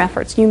assist in your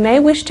efforts, you may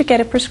wish to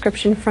get a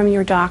prescription from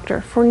your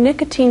doctor for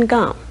nicotine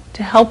gum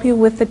to help you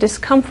with the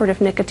discomfort of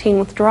nicotine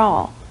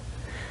withdrawal.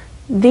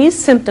 These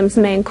symptoms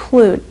may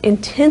include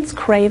intense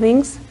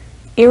cravings,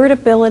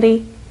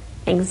 irritability,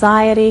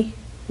 anxiety,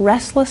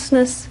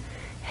 restlessness,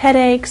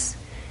 headaches,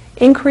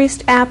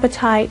 increased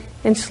appetite,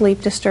 and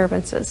sleep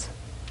disturbances.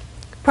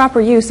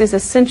 Proper use is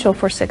essential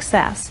for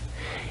success.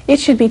 It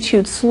should be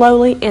chewed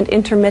slowly and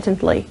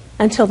intermittently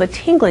until the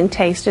tingling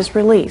taste is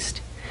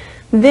released.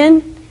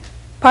 Then,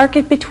 park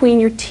it between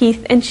your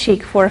teeth and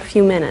cheek for a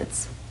few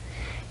minutes.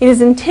 It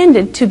is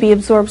intended to be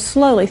absorbed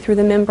slowly through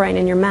the membrane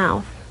in your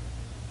mouth.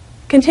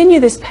 Continue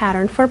this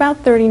pattern for about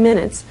 30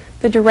 minutes,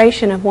 the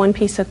duration of 1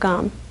 piece of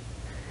gum.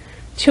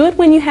 Chew it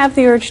when you have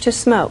the urge to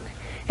smoke.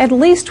 At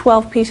least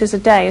 12 pieces a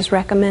day is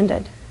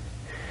recommended.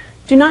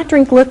 Do not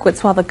drink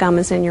liquids while the gum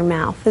is in your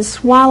mouth, as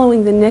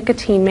swallowing the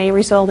nicotine may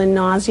result in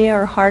nausea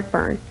or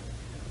heartburn.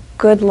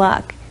 Good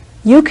luck.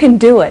 You can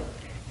do it.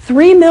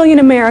 3 million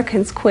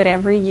Americans quit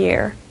every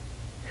year.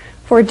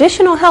 For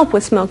additional help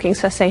with smoking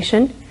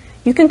cessation,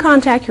 you can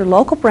contact your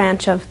local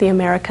branch of the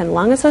American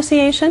Lung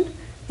Association,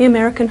 the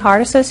American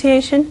Heart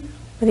Association,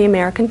 or the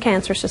American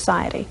Cancer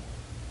Society.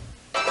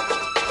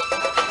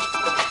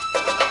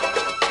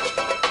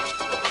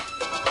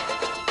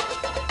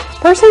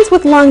 Persons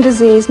with lung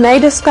disease may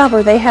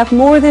discover they have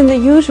more than the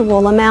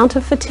usual amount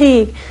of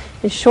fatigue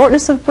and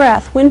shortness of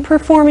breath when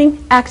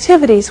performing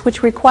activities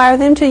which require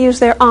them to use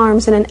their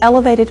arms in an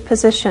elevated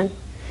position.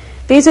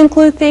 These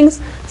include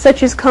things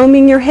such as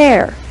combing your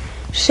hair,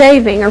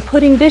 shaving, or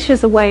putting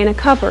dishes away in a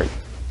cupboard.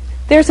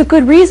 There's a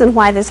good reason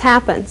why this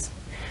happens.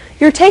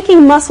 You're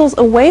taking muscles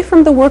away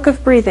from the work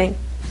of breathing,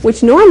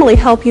 which normally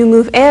help you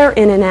move air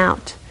in and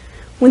out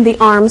when the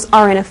arms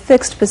are in a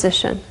fixed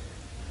position.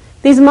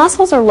 These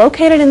muscles are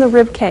located in the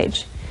rib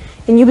cage,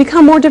 and you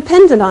become more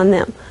dependent on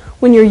them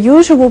when your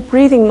usual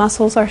breathing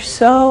muscles are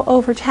so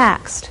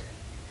overtaxed.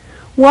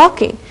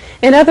 Walking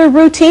and other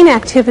routine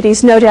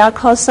activities no doubt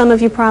cause some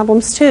of you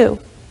problems too.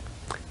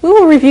 We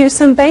will review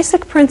some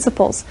basic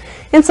principles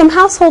and some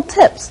household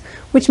tips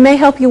which may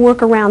help you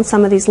work around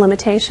some of these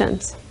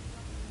limitations.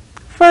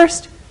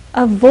 First,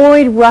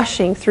 avoid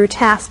rushing through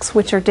tasks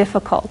which are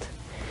difficult.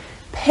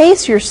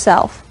 Pace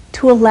yourself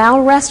to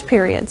allow rest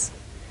periods.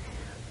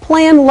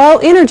 Plan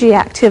low-energy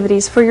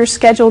activities for your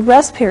scheduled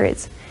rest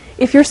periods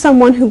if you're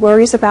someone who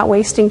worries about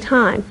wasting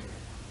time.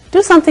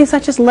 Do something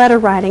such as letter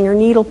writing or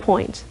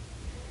needlepoint.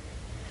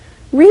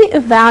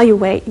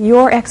 Reevaluate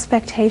your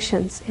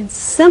expectations and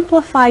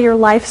simplify your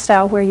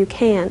lifestyle where you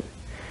can.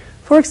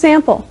 For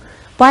example,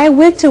 buy a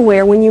wig to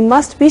wear when you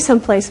must be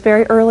someplace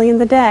very early in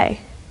the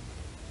day.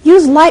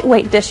 Use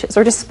lightweight dishes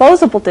or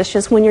disposable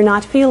dishes when you're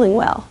not feeling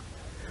well.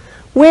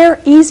 Wear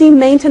easy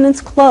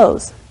maintenance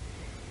clothes.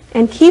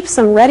 And keep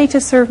some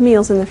ready-to-serve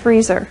meals in the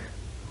freezer.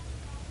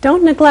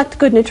 Don't neglect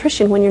good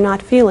nutrition when you're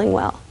not feeling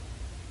well.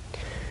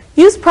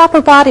 Use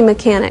proper body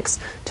mechanics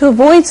to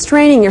avoid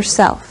straining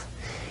yourself.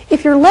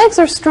 If your legs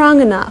are strong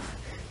enough,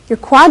 your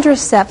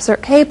quadriceps are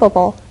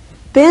capable,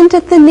 bend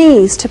at the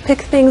knees to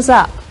pick things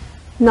up,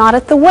 not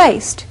at the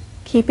waist,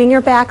 keeping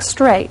your back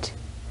straight.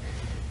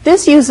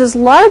 This uses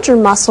larger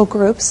muscle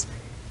groups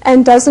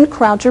and doesn't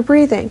crowd your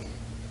breathing.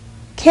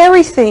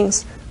 Carry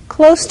things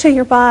close to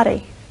your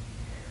body,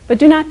 but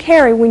do not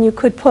carry when you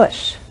could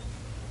push.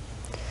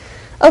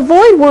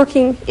 Avoid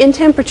working in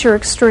temperature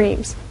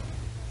extremes.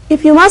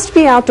 If you must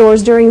be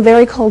outdoors during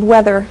very cold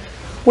weather,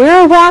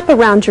 wear a wrap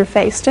around your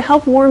face to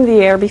help warm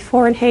the air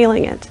before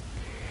inhaling it.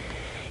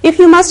 If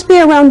you must be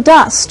around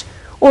dust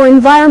or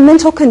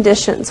environmental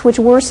conditions which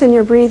worsen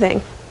your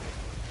breathing,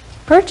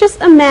 purchase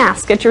a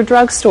mask at your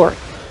drugstore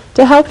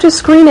to help to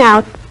screen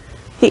out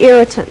the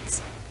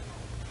irritants.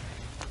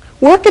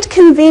 Work at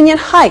convenient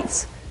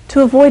heights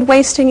to avoid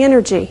wasting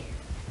energy.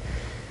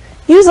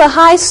 Use a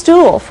high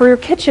stool for your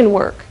kitchen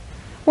work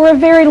or a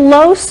very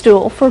low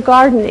stool for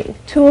gardening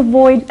to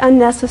avoid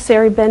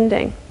unnecessary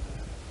bending.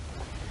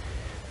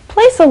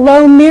 Place a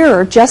low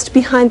mirror just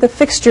behind the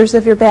fixtures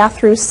of your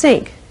bathroom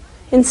sink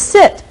and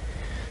sit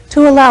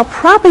to allow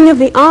propping of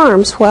the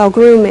arms while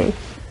grooming.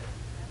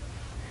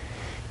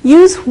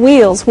 Use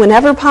wheels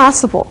whenever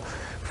possible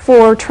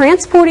for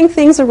transporting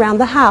things around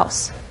the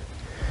house.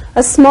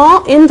 A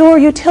small indoor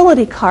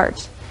utility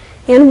cart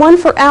and one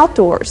for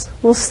outdoors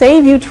will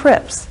save you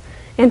trips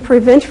and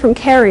prevent from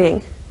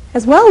carrying,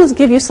 as well as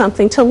give you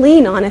something to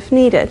lean on if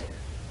needed.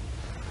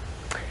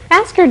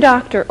 Ask your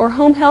doctor or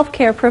home health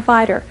care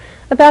provider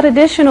about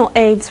additional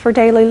aids for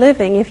daily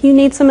living if you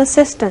need some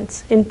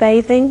assistance in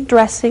bathing,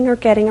 dressing, or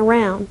getting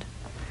around.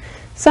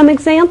 Some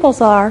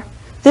examples are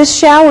this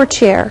shower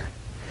chair,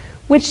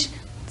 which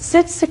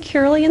sits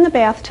securely in the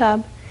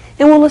bathtub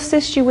and will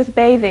assist you with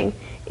bathing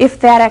if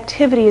that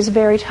activity is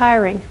very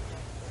tiring.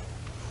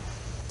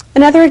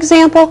 Another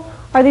example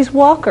are these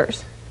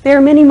walkers. There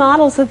are many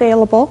models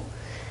available,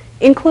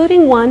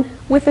 including one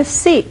with a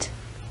seat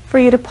for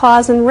you to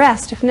pause and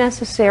rest if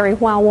necessary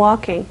while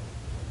walking.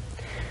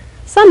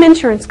 Some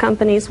insurance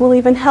companies will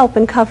even help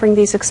in covering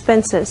these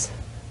expenses.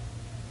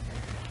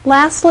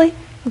 Lastly,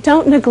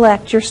 don't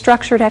neglect your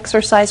structured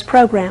exercise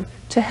program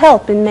to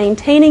help in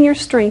maintaining your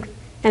strength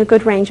and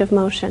good range of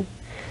motion.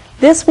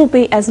 This will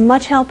be as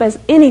much help as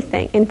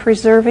anything in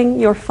preserving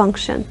your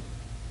function.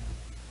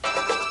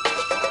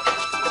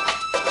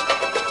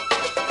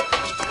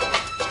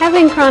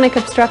 Having chronic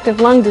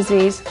obstructive lung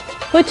disease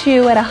puts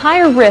you at a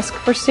higher risk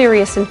for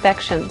serious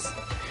infections.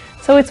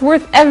 So it's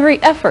worth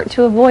every effort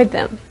to avoid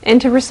them and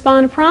to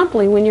respond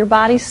promptly when your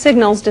body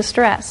signals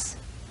distress.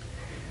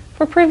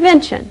 For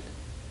prevention,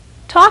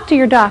 talk to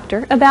your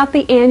doctor about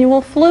the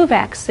annual flu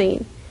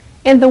vaccine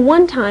and the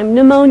one-time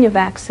pneumonia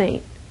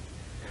vaccine.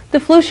 The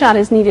flu shot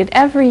is needed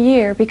every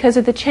year because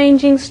of the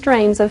changing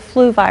strains of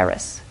flu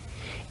virus.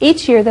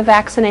 Each year the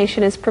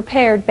vaccination is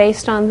prepared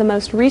based on the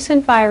most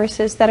recent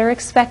viruses that are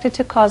expected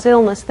to cause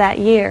illness that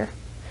year.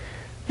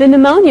 The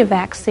pneumonia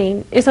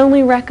vaccine is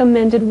only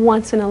recommended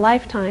once in a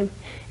lifetime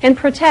and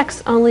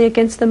protects only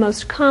against the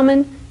most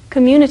common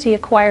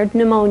community-acquired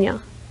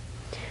pneumonia.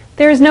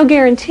 There is no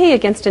guarantee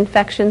against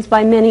infections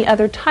by many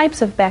other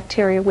types of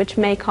bacteria which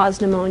may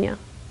cause pneumonia.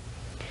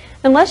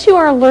 Unless you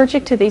are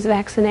allergic to these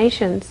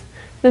vaccinations,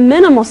 the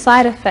minimal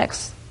side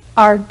effects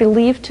are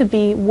believed to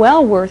be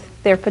well worth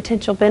their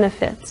potential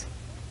benefits.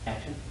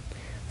 Action.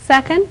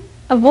 Second,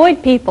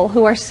 avoid people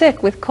who are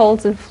sick with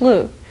colds and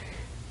flu.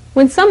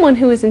 When someone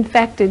who is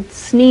infected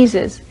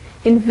sneezes,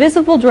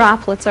 invisible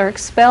droplets are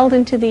expelled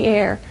into the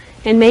air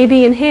and may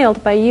be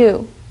inhaled by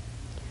you.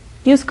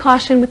 Use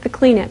caution with the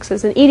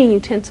Kleenexes and eating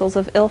utensils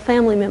of ill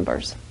family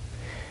members.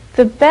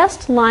 The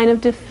best line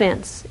of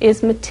defense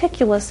is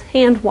meticulous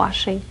hand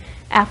washing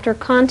after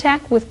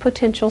contact with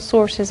potential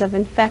sources of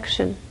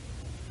infection.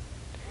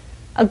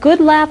 A good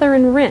lather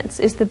and rinse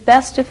is the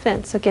best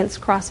defense against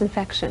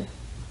cross-infection.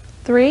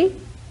 3.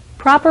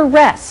 Proper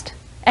rest,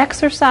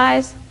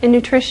 exercise, and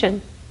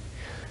nutrition.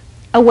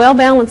 A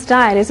well-balanced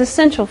diet is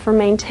essential for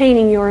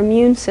maintaining your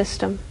immune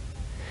system.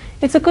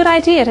 It's a good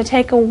idea to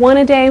take a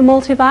one-a-day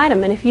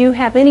multivitamin if you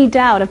have any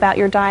doubt about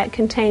your diet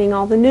containing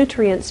all the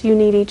nutrients you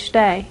need each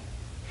day.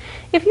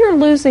 If you're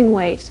losing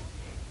weight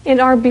and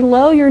are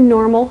below your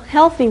normal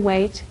healthy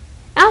weight,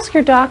 ask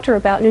your doctor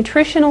about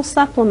nutritional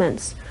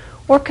supplements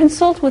or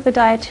consult with a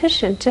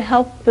dietitian to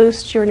help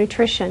boost your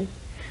nutrition.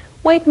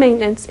 Weight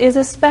maintenance is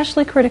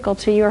especially critical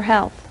to your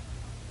health.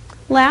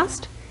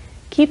 Last,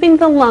 keeping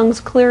the lungs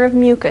clear of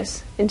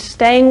mucus and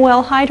staying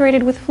well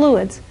hydrated with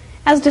fluids,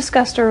 as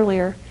discussed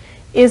earlier,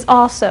 is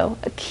also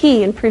a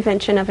key in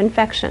prevention of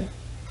infection.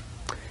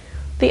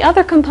 The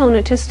other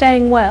component to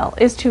staying well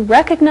is to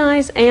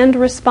recognize and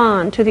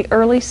respond to the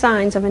early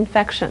signs of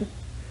infection.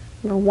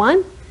 Number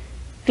 1,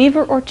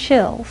 fever or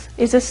chills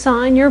is a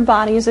sign your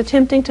body is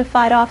attempting to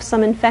fight off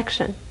some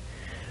infection.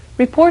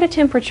 Report a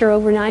temperature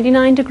over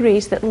 99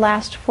 degrees that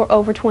lasts for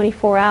over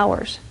 24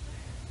 hours.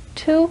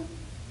 2,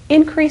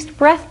 increased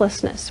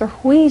breathlessness or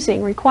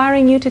wheezing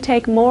requiring you to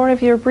take more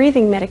of your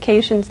breathing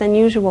medications than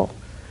usual.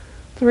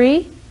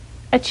 3,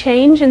 a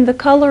change in the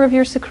color of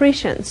your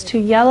secretions to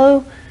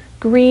yellow,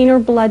 green, or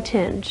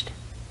blood-tinged,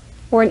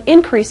 or an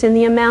increase in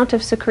the amount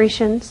of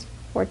secretions,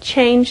 or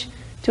change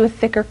to a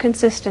thicker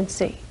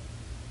consistency.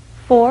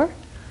 4,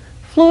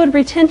 fluid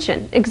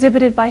retention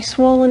exhibited by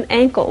swollen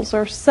ankles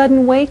or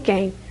sudden weight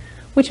gain,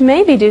 which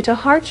may be due to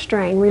heart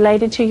strain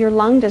related to your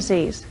lung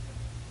disease.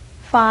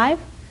 5,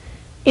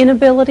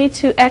 inability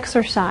to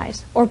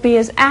exercise or be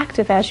as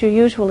active as you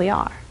usually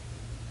are.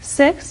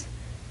 6,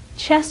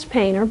 chest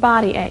pain or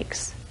body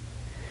aches.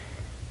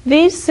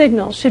 These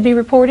signals should be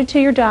reported to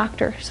your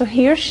doctor so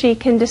he or she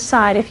can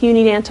decide if you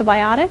need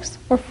antibiotics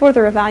or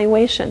further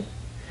evaluation.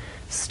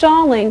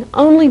 Stalling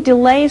only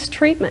delays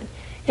treatment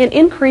and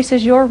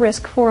increases your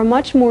risk for a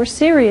much more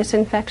serious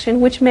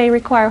infection which may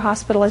require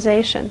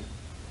hospitalization.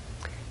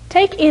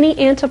 Take any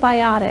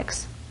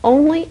antibiotics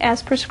only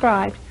as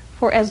prescribed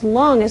for as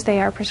long as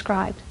they are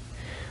prescribed.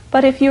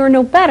 But if you are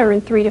no better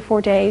in 3 to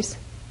 4 days,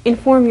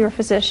 inform your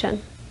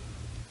physician.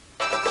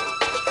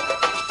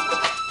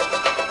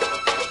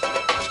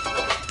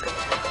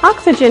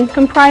 Oxygen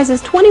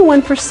comprises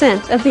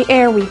 21% of the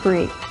air we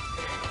breathe.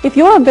 If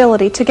your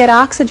ability to get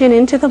oxygen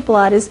into the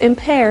blood is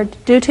impaired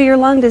due to your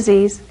lung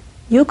disease,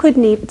 you could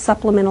need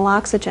supplemental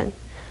oxygen,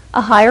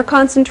 a higher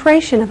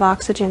concentration of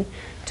oxygen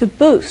to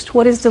boost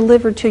what is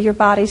delivered to your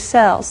body's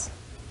cells.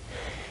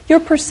 Your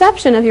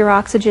perception of your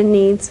oxygen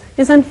needs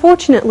is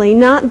unfortunately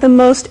not the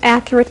most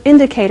accurate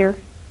indicator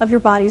of your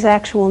body's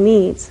actual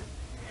needs.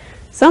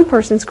 Some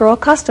persons grow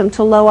accustomed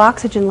to low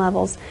oxygen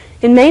levels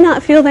and may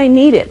not feel they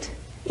need it,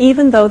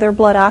 even though their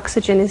blood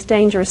oxygen is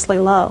dangerously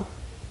low.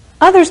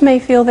 Others may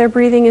feel their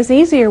breathing is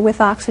easier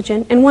with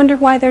oxygen and wonder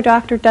why their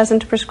doctor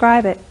doesn't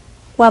prescribe it,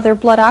 while their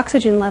blood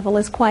oxygen level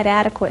is quite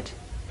adequate.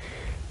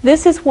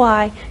 This is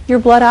why your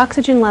blood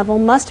oxygen level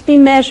must be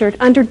measured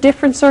under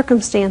different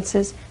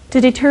circumstances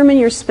to determine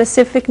your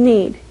specific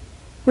need.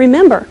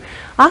 Remember,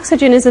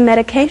 oxygen is a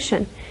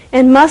medication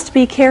and must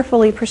be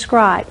carefully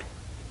prescribed.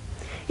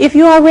 If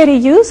you already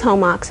use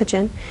home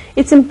oxygen,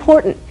 it's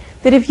important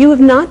that if you have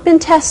not been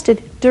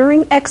tested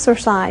during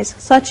exercise,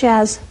 such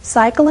as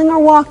cycling or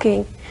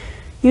walking,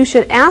 you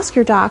should ask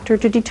your doctor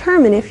to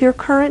determine if your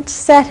current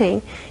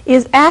setting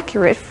is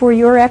accurate for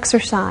your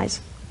exercise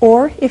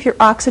or if your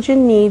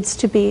oxygen needs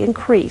to be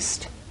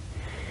increased.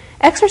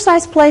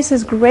 Exercise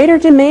places greater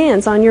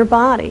demands on your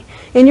body,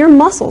 and your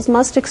muscles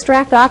must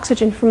extract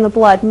oxygen from the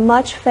blood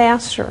much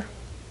faster.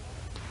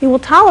 You will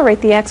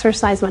tolerate the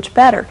exercise much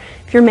better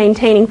if you're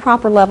maintaining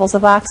proper levels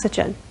of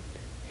oxygen.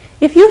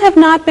 If you have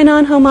not been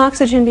on home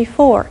oxygen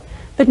before,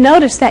 but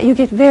notice that you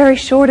get very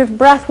short of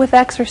breath with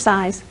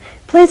exercise,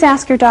 please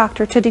ask your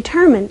doctor to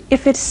determine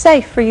if it's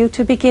safe for you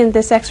to begin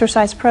this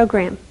exercise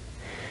program.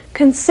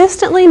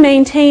 Consistently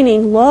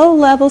maintaining low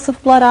levels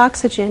of blood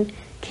oxygen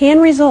can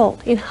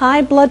result in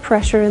high blood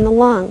pressure in the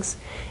lungs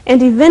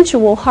and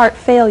eventual heart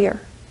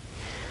failure.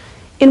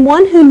 In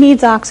one who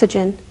needs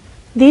oxygen,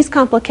 these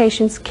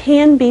complications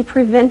can be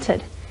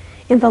prevented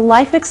and the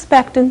life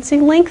expectancy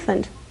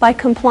lengthened by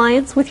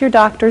compliance with your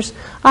doctor's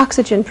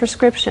oxygen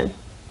prescription.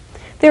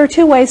 There are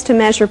two ways to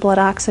measure blood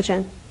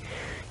oxygen.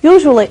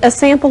 Usually, a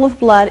sample of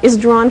blood is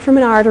drawn from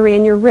an artery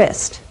in your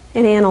wrist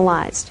and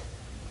analyzed.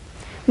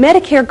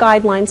 Medicare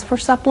guidelines for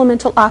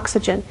supplemental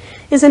oxygen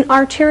is an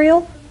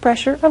arterial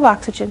pressure of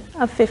oxygen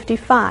of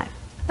 55.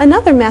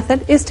 Another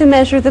method is to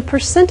measure the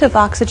percent of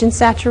oxygen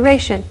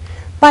saturation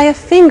by a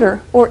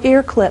finger or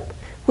ear clip,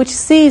 which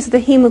sees the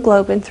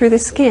hemoglobin through the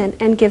skin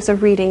and gives a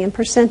reading in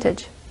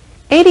percentage.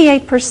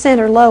 88%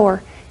 or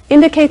lower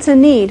indicates a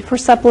need for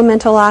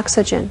supplemental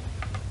oxygen.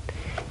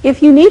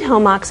 If you need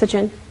home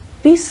oxygen,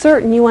 be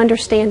certain you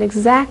understand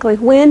exactly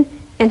when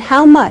and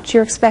how much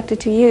you're expected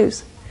to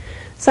use.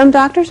 Some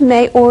doctors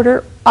may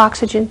order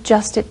oxygen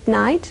just at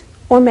night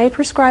or may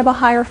prescribe a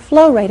higher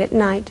flow rate at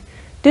night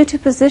due to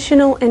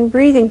positional and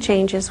breathing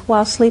changes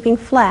while sleeping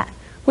flat,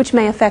 which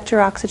may affect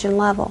your oxygen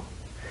level.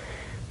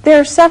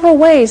 There are several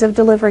ways of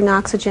delivering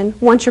oxygen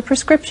once your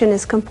prescription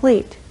is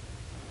complete.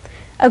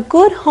 A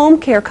good home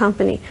care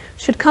company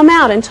should come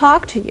out and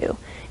talk to you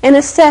and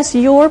assess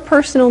your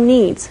personal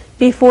needs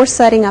before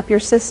setting up your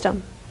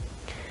system.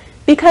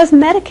 Because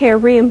Medicare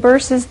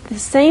reimburses the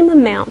same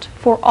amount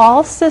for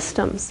all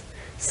systems,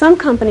 some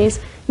companies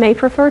may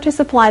prefer to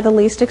supply the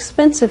least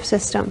expensive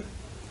system.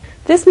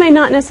 This may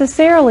not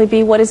necessarily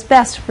be what is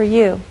best for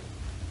you.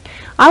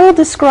 I will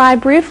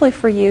describe briefly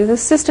for you the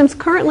systems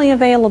currently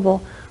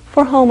available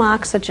for home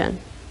oxygen.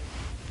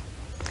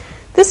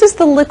 This is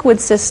the liquid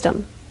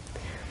system.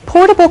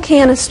 Portable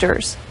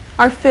canisters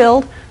are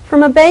filled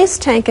from a base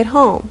tank at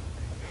home.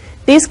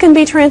 These can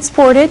be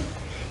transported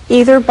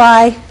either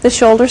by the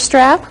shoulder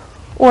strap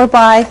or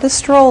by the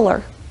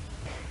stroller.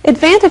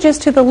 Advantages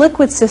to the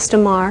liquid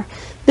system are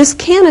this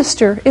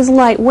canister is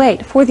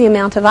lightweight for the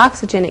amount of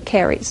oxygen it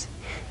carries.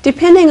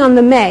 Depending on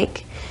the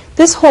make,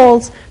 this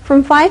holds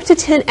from 5 to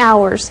 10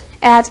 hours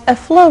at a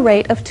flow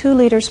rate of 2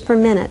 liters per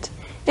minute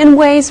and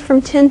weighs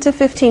from 10 to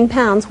 15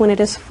 pounds when it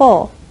is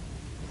full.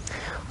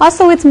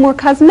 Also, it's more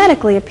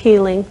cosmetically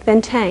appealing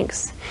than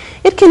tanks.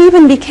 It can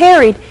even be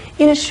carried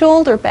in a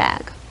shoulder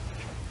bag.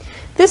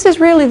 This is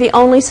really the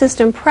only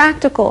system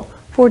practical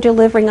for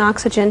delivering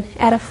oxygen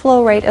at a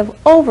flow rate of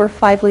over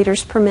 5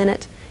 liters per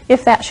minute,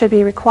 if that should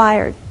be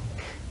required.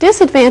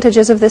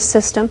 Disadvantages of this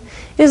system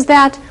is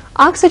that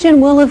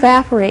oxygen will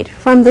evaporate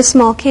from the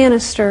small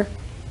canister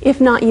if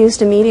not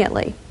used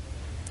immediately.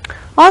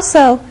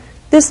 Also,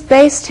 this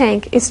base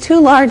tank is too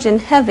large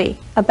and heavy,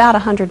 about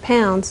 100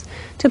 pounds,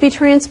 to be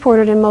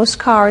transported in most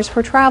cars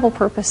for travel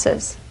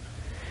purposes.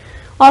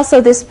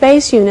 Also, this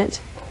base unit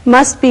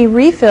must be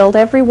refilled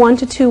every 1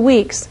 to 2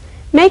 weeks,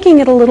 making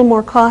it a little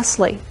more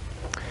costly.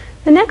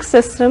 The next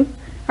system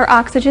are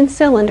oxygen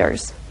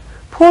cylinders.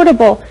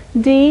 Portable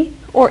D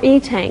or E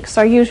tanks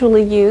are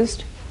usually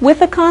used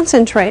with a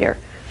concentrator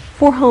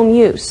for home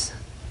use.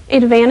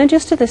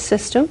 Advantages to this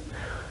system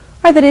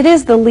are that it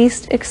is the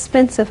least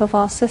expensive of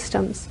all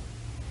systems,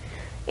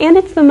 and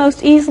it's the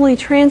most easily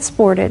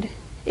transported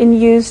and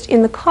used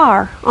in the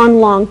car on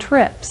long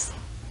trips.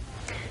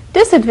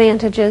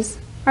 Disadvantages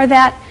are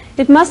that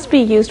it must be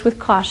used with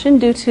caution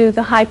due to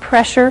the high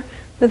pressure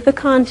of the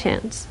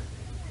contents.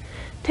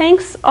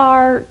 Tanks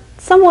are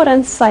somewhat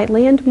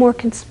unsightly and more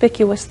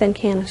conspicuous than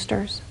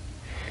canisters.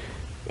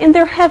 And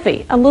they're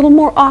heavy, a little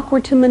more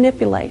awkward to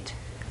manipulate.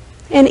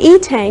 An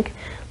E-tank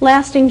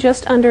lasting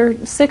just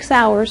under 6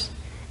 hours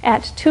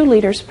at 2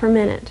 liters per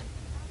minute.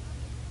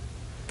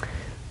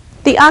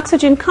 The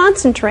oxygen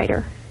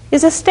concentrator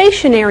is a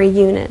stationary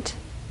unit.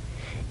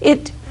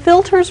 It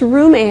filters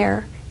room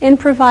air and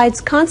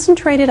provides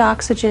concentrated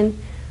oxygen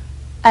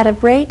at a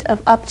rate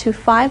of up to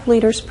 5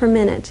 liters per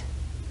minute.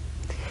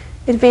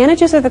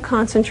 Advantages of the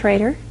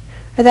concentrator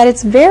are that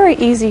it's very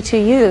easy to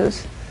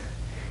use.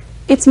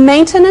 Its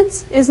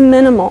maintenance is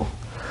minimal,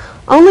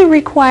 only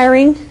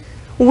requiring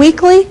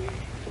weekly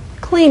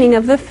cleaning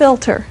of the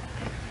filter.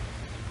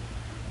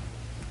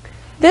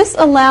 This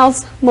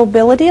allows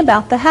mobility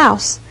about the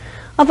house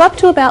of up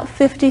to about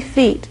 50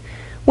 feet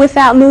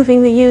without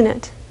moving the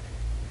unit.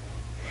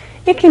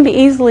 It can be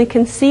easily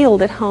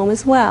concealed at home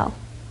as well.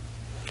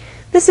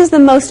 This is the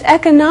most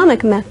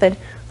economic method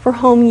for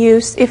home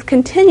use if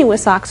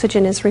continuous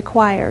oxygen is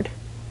required.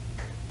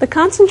 The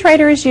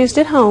concentrator is used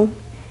at home,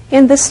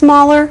 and the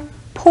smaller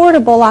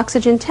portable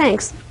oxygen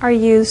tanks are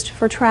used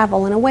for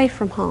travel and away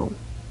from home.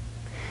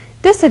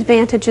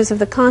 Disadvantages of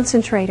the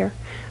concentrator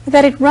are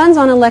that it runs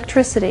on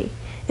electricity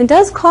and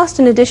does cost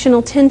an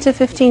additional $10 to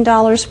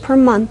 $15 per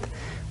month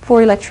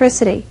for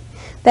electricity.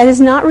 That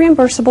is not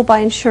reimbursable by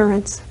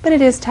insurance, but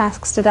it is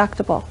tax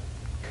deductible.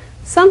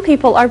 Some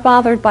people are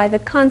bothered by the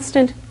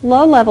constant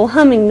low-level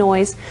humming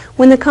noise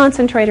when the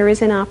concentrator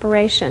is in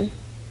operation.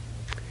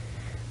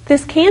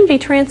 This can be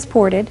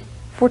transported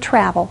for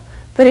travel,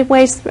 but it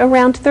weighs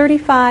around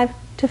 35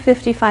 to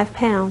 55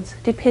 pounds,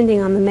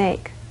 depending on the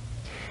make.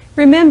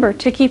 Remember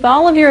to keep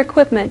all of your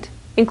equipment,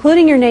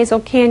 including your nasal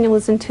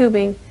cannulas and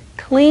tubing,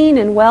 clean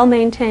and well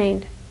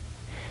maintained.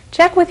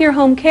 Check with your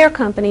home care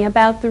company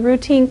about the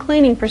routine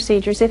cleaning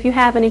procedures if you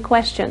have any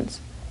questions.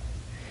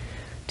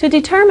 To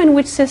determine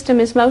which system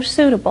is most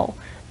suitable,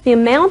 the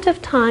amount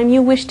of time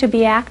you wish to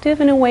be active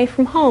and away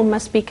from home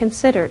must be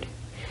considered.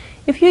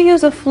 If you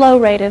use a flow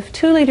rate of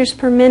 2 liters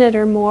per minute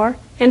or more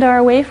and are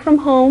away from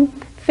home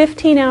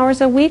 15 hours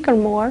a week or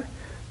more,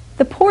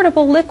 the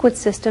portable liquid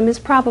system is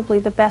probably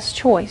the best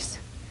choice.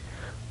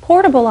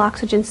 Portable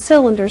oxygen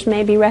cylinders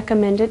may be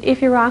recommended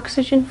if your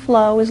oxygen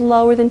flow is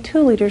lower than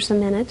 2 liters a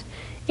minute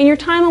and your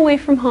time away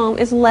from home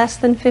is less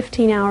than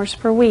 15 hours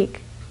per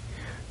week.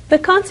 The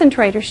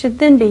concentrator should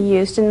then be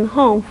used in the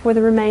home for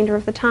the remainder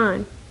of the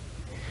time.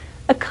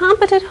 A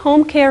competent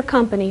home care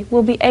company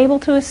will be able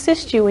to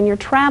assist you in your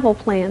travel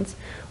plans,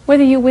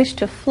 whether you wish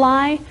to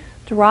fly,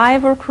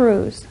 drive, or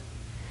cruise.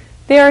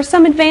 There are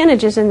some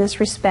advantages in this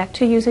respect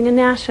to using a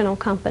national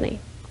company.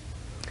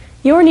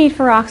 Your need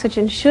for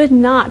oxygen should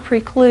not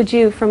preclude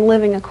you from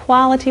living a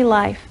quality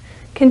life,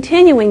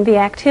 continuing the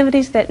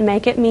activities that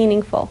make it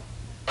meaningful.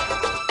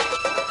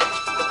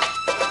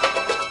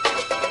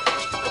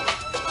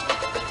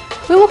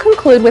 We will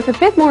conclude with a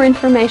bit more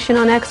information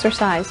on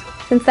exercise,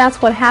 since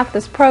that's what half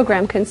this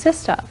program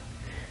consists of.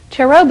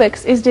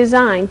 Chairobics is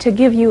designed to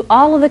give you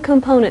all of the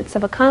components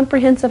of a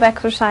comprehensive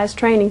exercise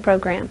training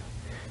program.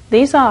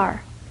 These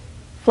are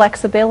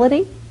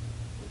flexibility.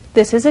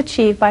 This is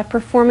achieved by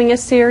performing a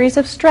series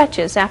of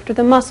stretches after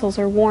the muscles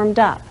are warmed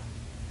up.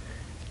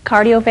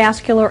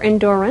 Cardiovascular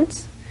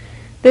endurance.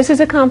 This is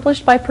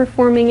accomplished by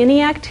performing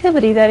any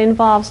activity that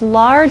involves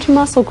large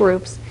muscle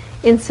groups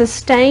in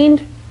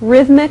sustained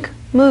rhythmic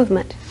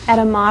movement at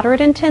a moderate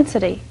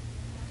intensity,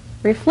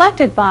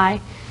 reflected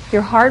by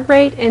your heart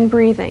rate and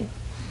breathing.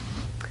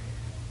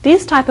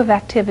 These type of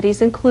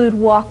activities include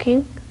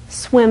walking,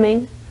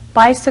 swimming,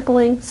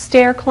 bicycling,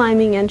 stair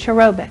climbing, and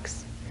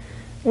Chairobics.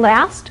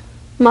 Last,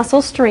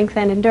 muscle strength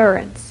and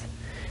endurance.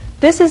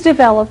 This is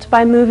developed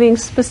by moving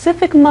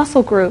specific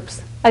muscle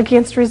groups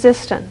against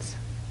resistance.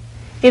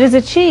 It is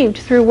achieved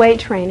through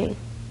weight training.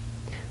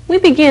 We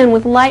begin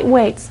with light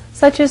weights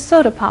such as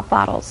soda pop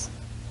bottles.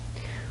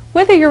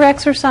 Whether your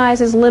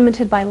exercise is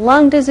limited by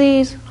lung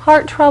disease,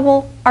 heart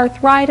trouble,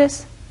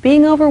 arthritis,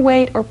 being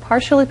overweight, or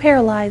partially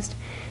paralyzed,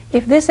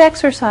 if this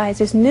exercise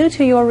is new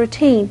to your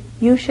routine,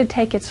 you should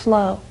take it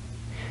slow.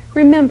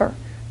 Remember,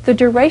 the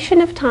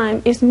duration of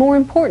time is more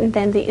important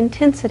than the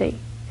intensity,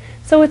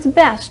 so it's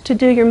best to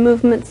do your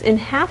movements in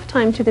half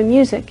time to the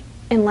music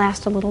and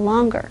last a little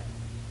longer.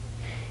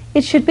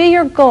 It should be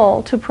your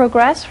goal to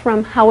progress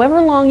from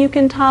however long you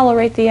can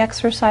tolerate the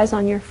exercise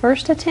on your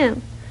first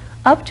attempt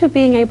up to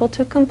being able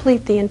to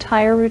complete the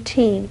entire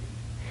routine.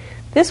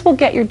 This will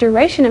get your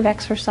duration of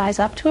exercise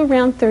up to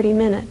around 30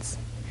 minutes.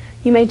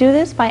 You may do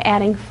this by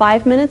adding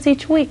 5 minutes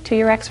each week to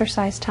your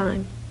exercise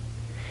time.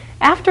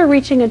 After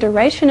reaching a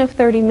duration of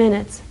 30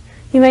 minutes,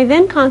 you may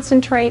then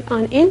concentrate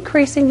on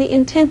increasing the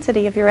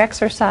intensity of your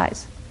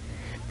exercise.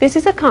 This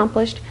is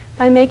accomplished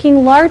by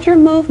making larger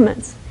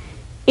movements,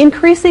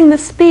 increasing the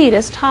speed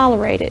as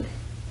tolerated,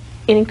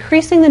 and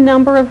increasing the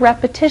number of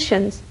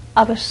repetitions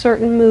of a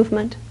certain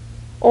movement,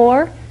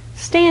 or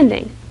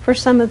standing for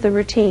some of the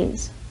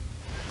routines.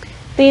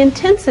 The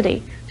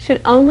intensity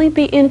should only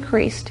be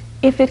increased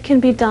if it can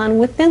be done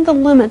within the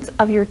limits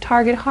of your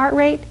target heart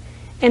rate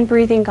and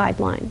breathing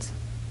guidelines.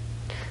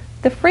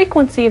 The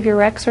frequency of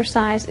your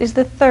exercise is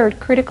the third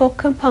critical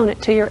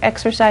component to your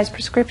exercise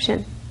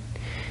prescription.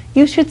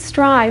 You should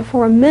strive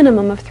for a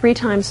minimum of 3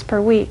 times per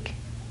week.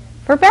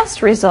 For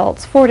best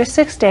results, 4 to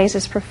 6 days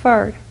is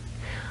preferred.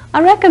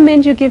 I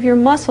recommend you give your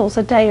muscles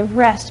a day of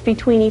rest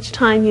between each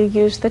time you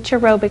use the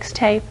Chairobics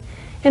tape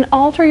and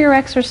alter your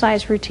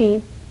exercise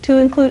routine to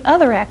include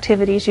other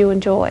activities you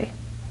enjoy.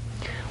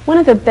 One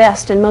of the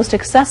best and most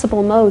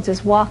accessible modes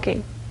is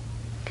walking.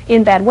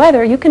 In bad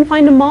weather, you can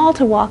find a mall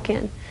to walk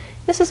in.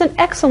 This is an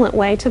excellent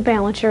way to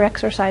balance your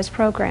exercise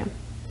program.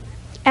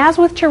 As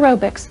with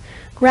Chairobics,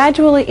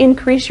 gradually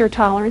increase your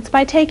tolerance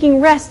by taking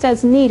rest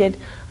as needed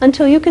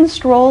until you can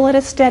stroll at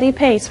a steady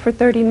pace for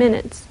 30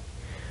 minutes.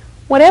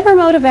 Whatever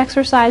mode of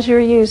exercise you're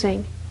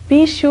using,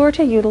 be sure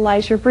to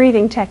utilize your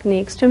breathing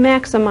techniques to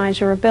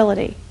maximize your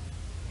ability.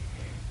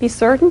 Be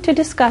certain to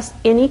discuss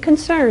any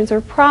concerns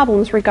or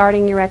problems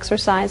regarding your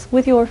exercise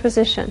with your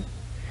physician.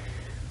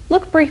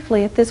 Look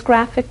briefly at this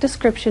graphic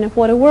description of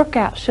what a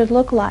workout should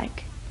look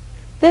like.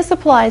 This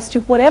applies to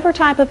whatever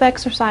type of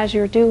exercise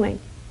you're doing.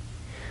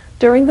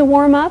 During the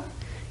warm-up,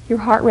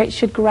 your heart rate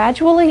should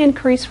gradually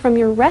increase from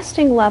your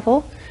resting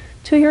level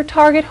to your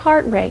target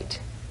heart rate.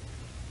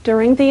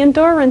 During the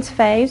endurance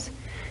phase,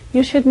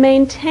 you should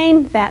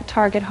maintain that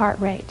target heart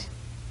rate.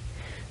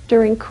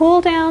 During cool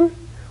down,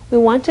 we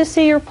want to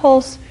see your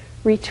pulse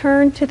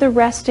return to the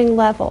resting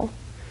level.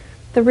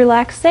 The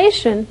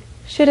relaxation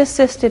should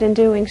assist it in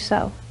doing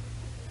so.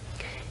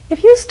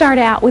 If you start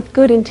out with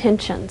good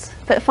intentions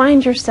but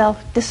find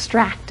yourself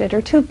distracted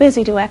or too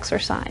busy to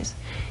exercise,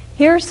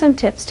 here are some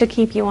tips to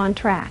keep you on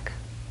track.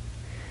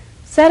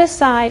 Set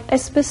aside a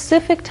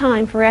specific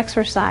time for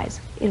exercise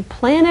and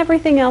plan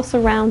everything else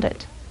around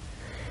it.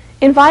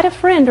 Invite a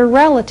friend or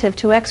relative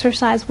to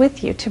exercise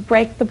with you to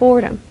break the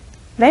boredom.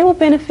 They will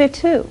benefit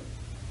too.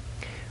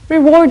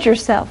 Reward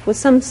yourself with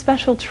some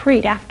special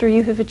treat after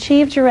you have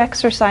achieved your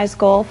exercise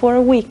goal for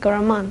a week or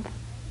a month.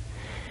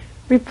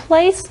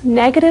 Replace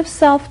negative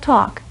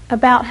self-talk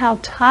about how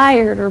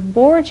tired or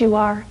bored you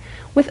are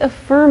with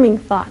affirming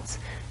thoughts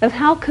of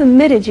how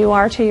committed you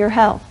are to your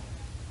health.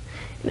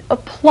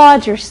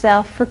 Applaud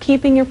yourself for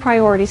keeping your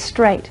priorities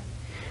straight.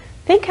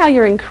 Think how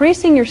you're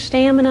increasing your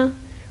stamina,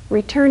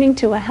 returning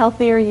to a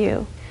healthier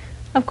you.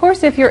 Of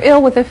course, if you're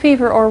ill with a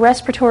fever or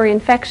respiratory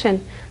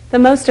infection, the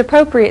most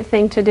appropriate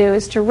thing to do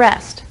is to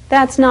rest.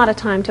 That's not a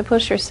time to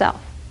push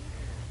yourself.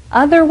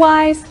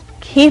 Otherwise,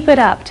 keep it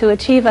up to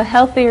achieve a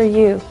healthier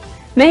you,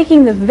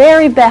 making the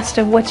very best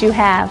of what you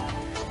have.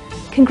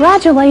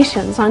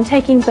 Congratulations on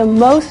taking the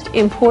most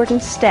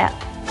important step,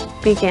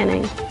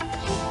 beginning.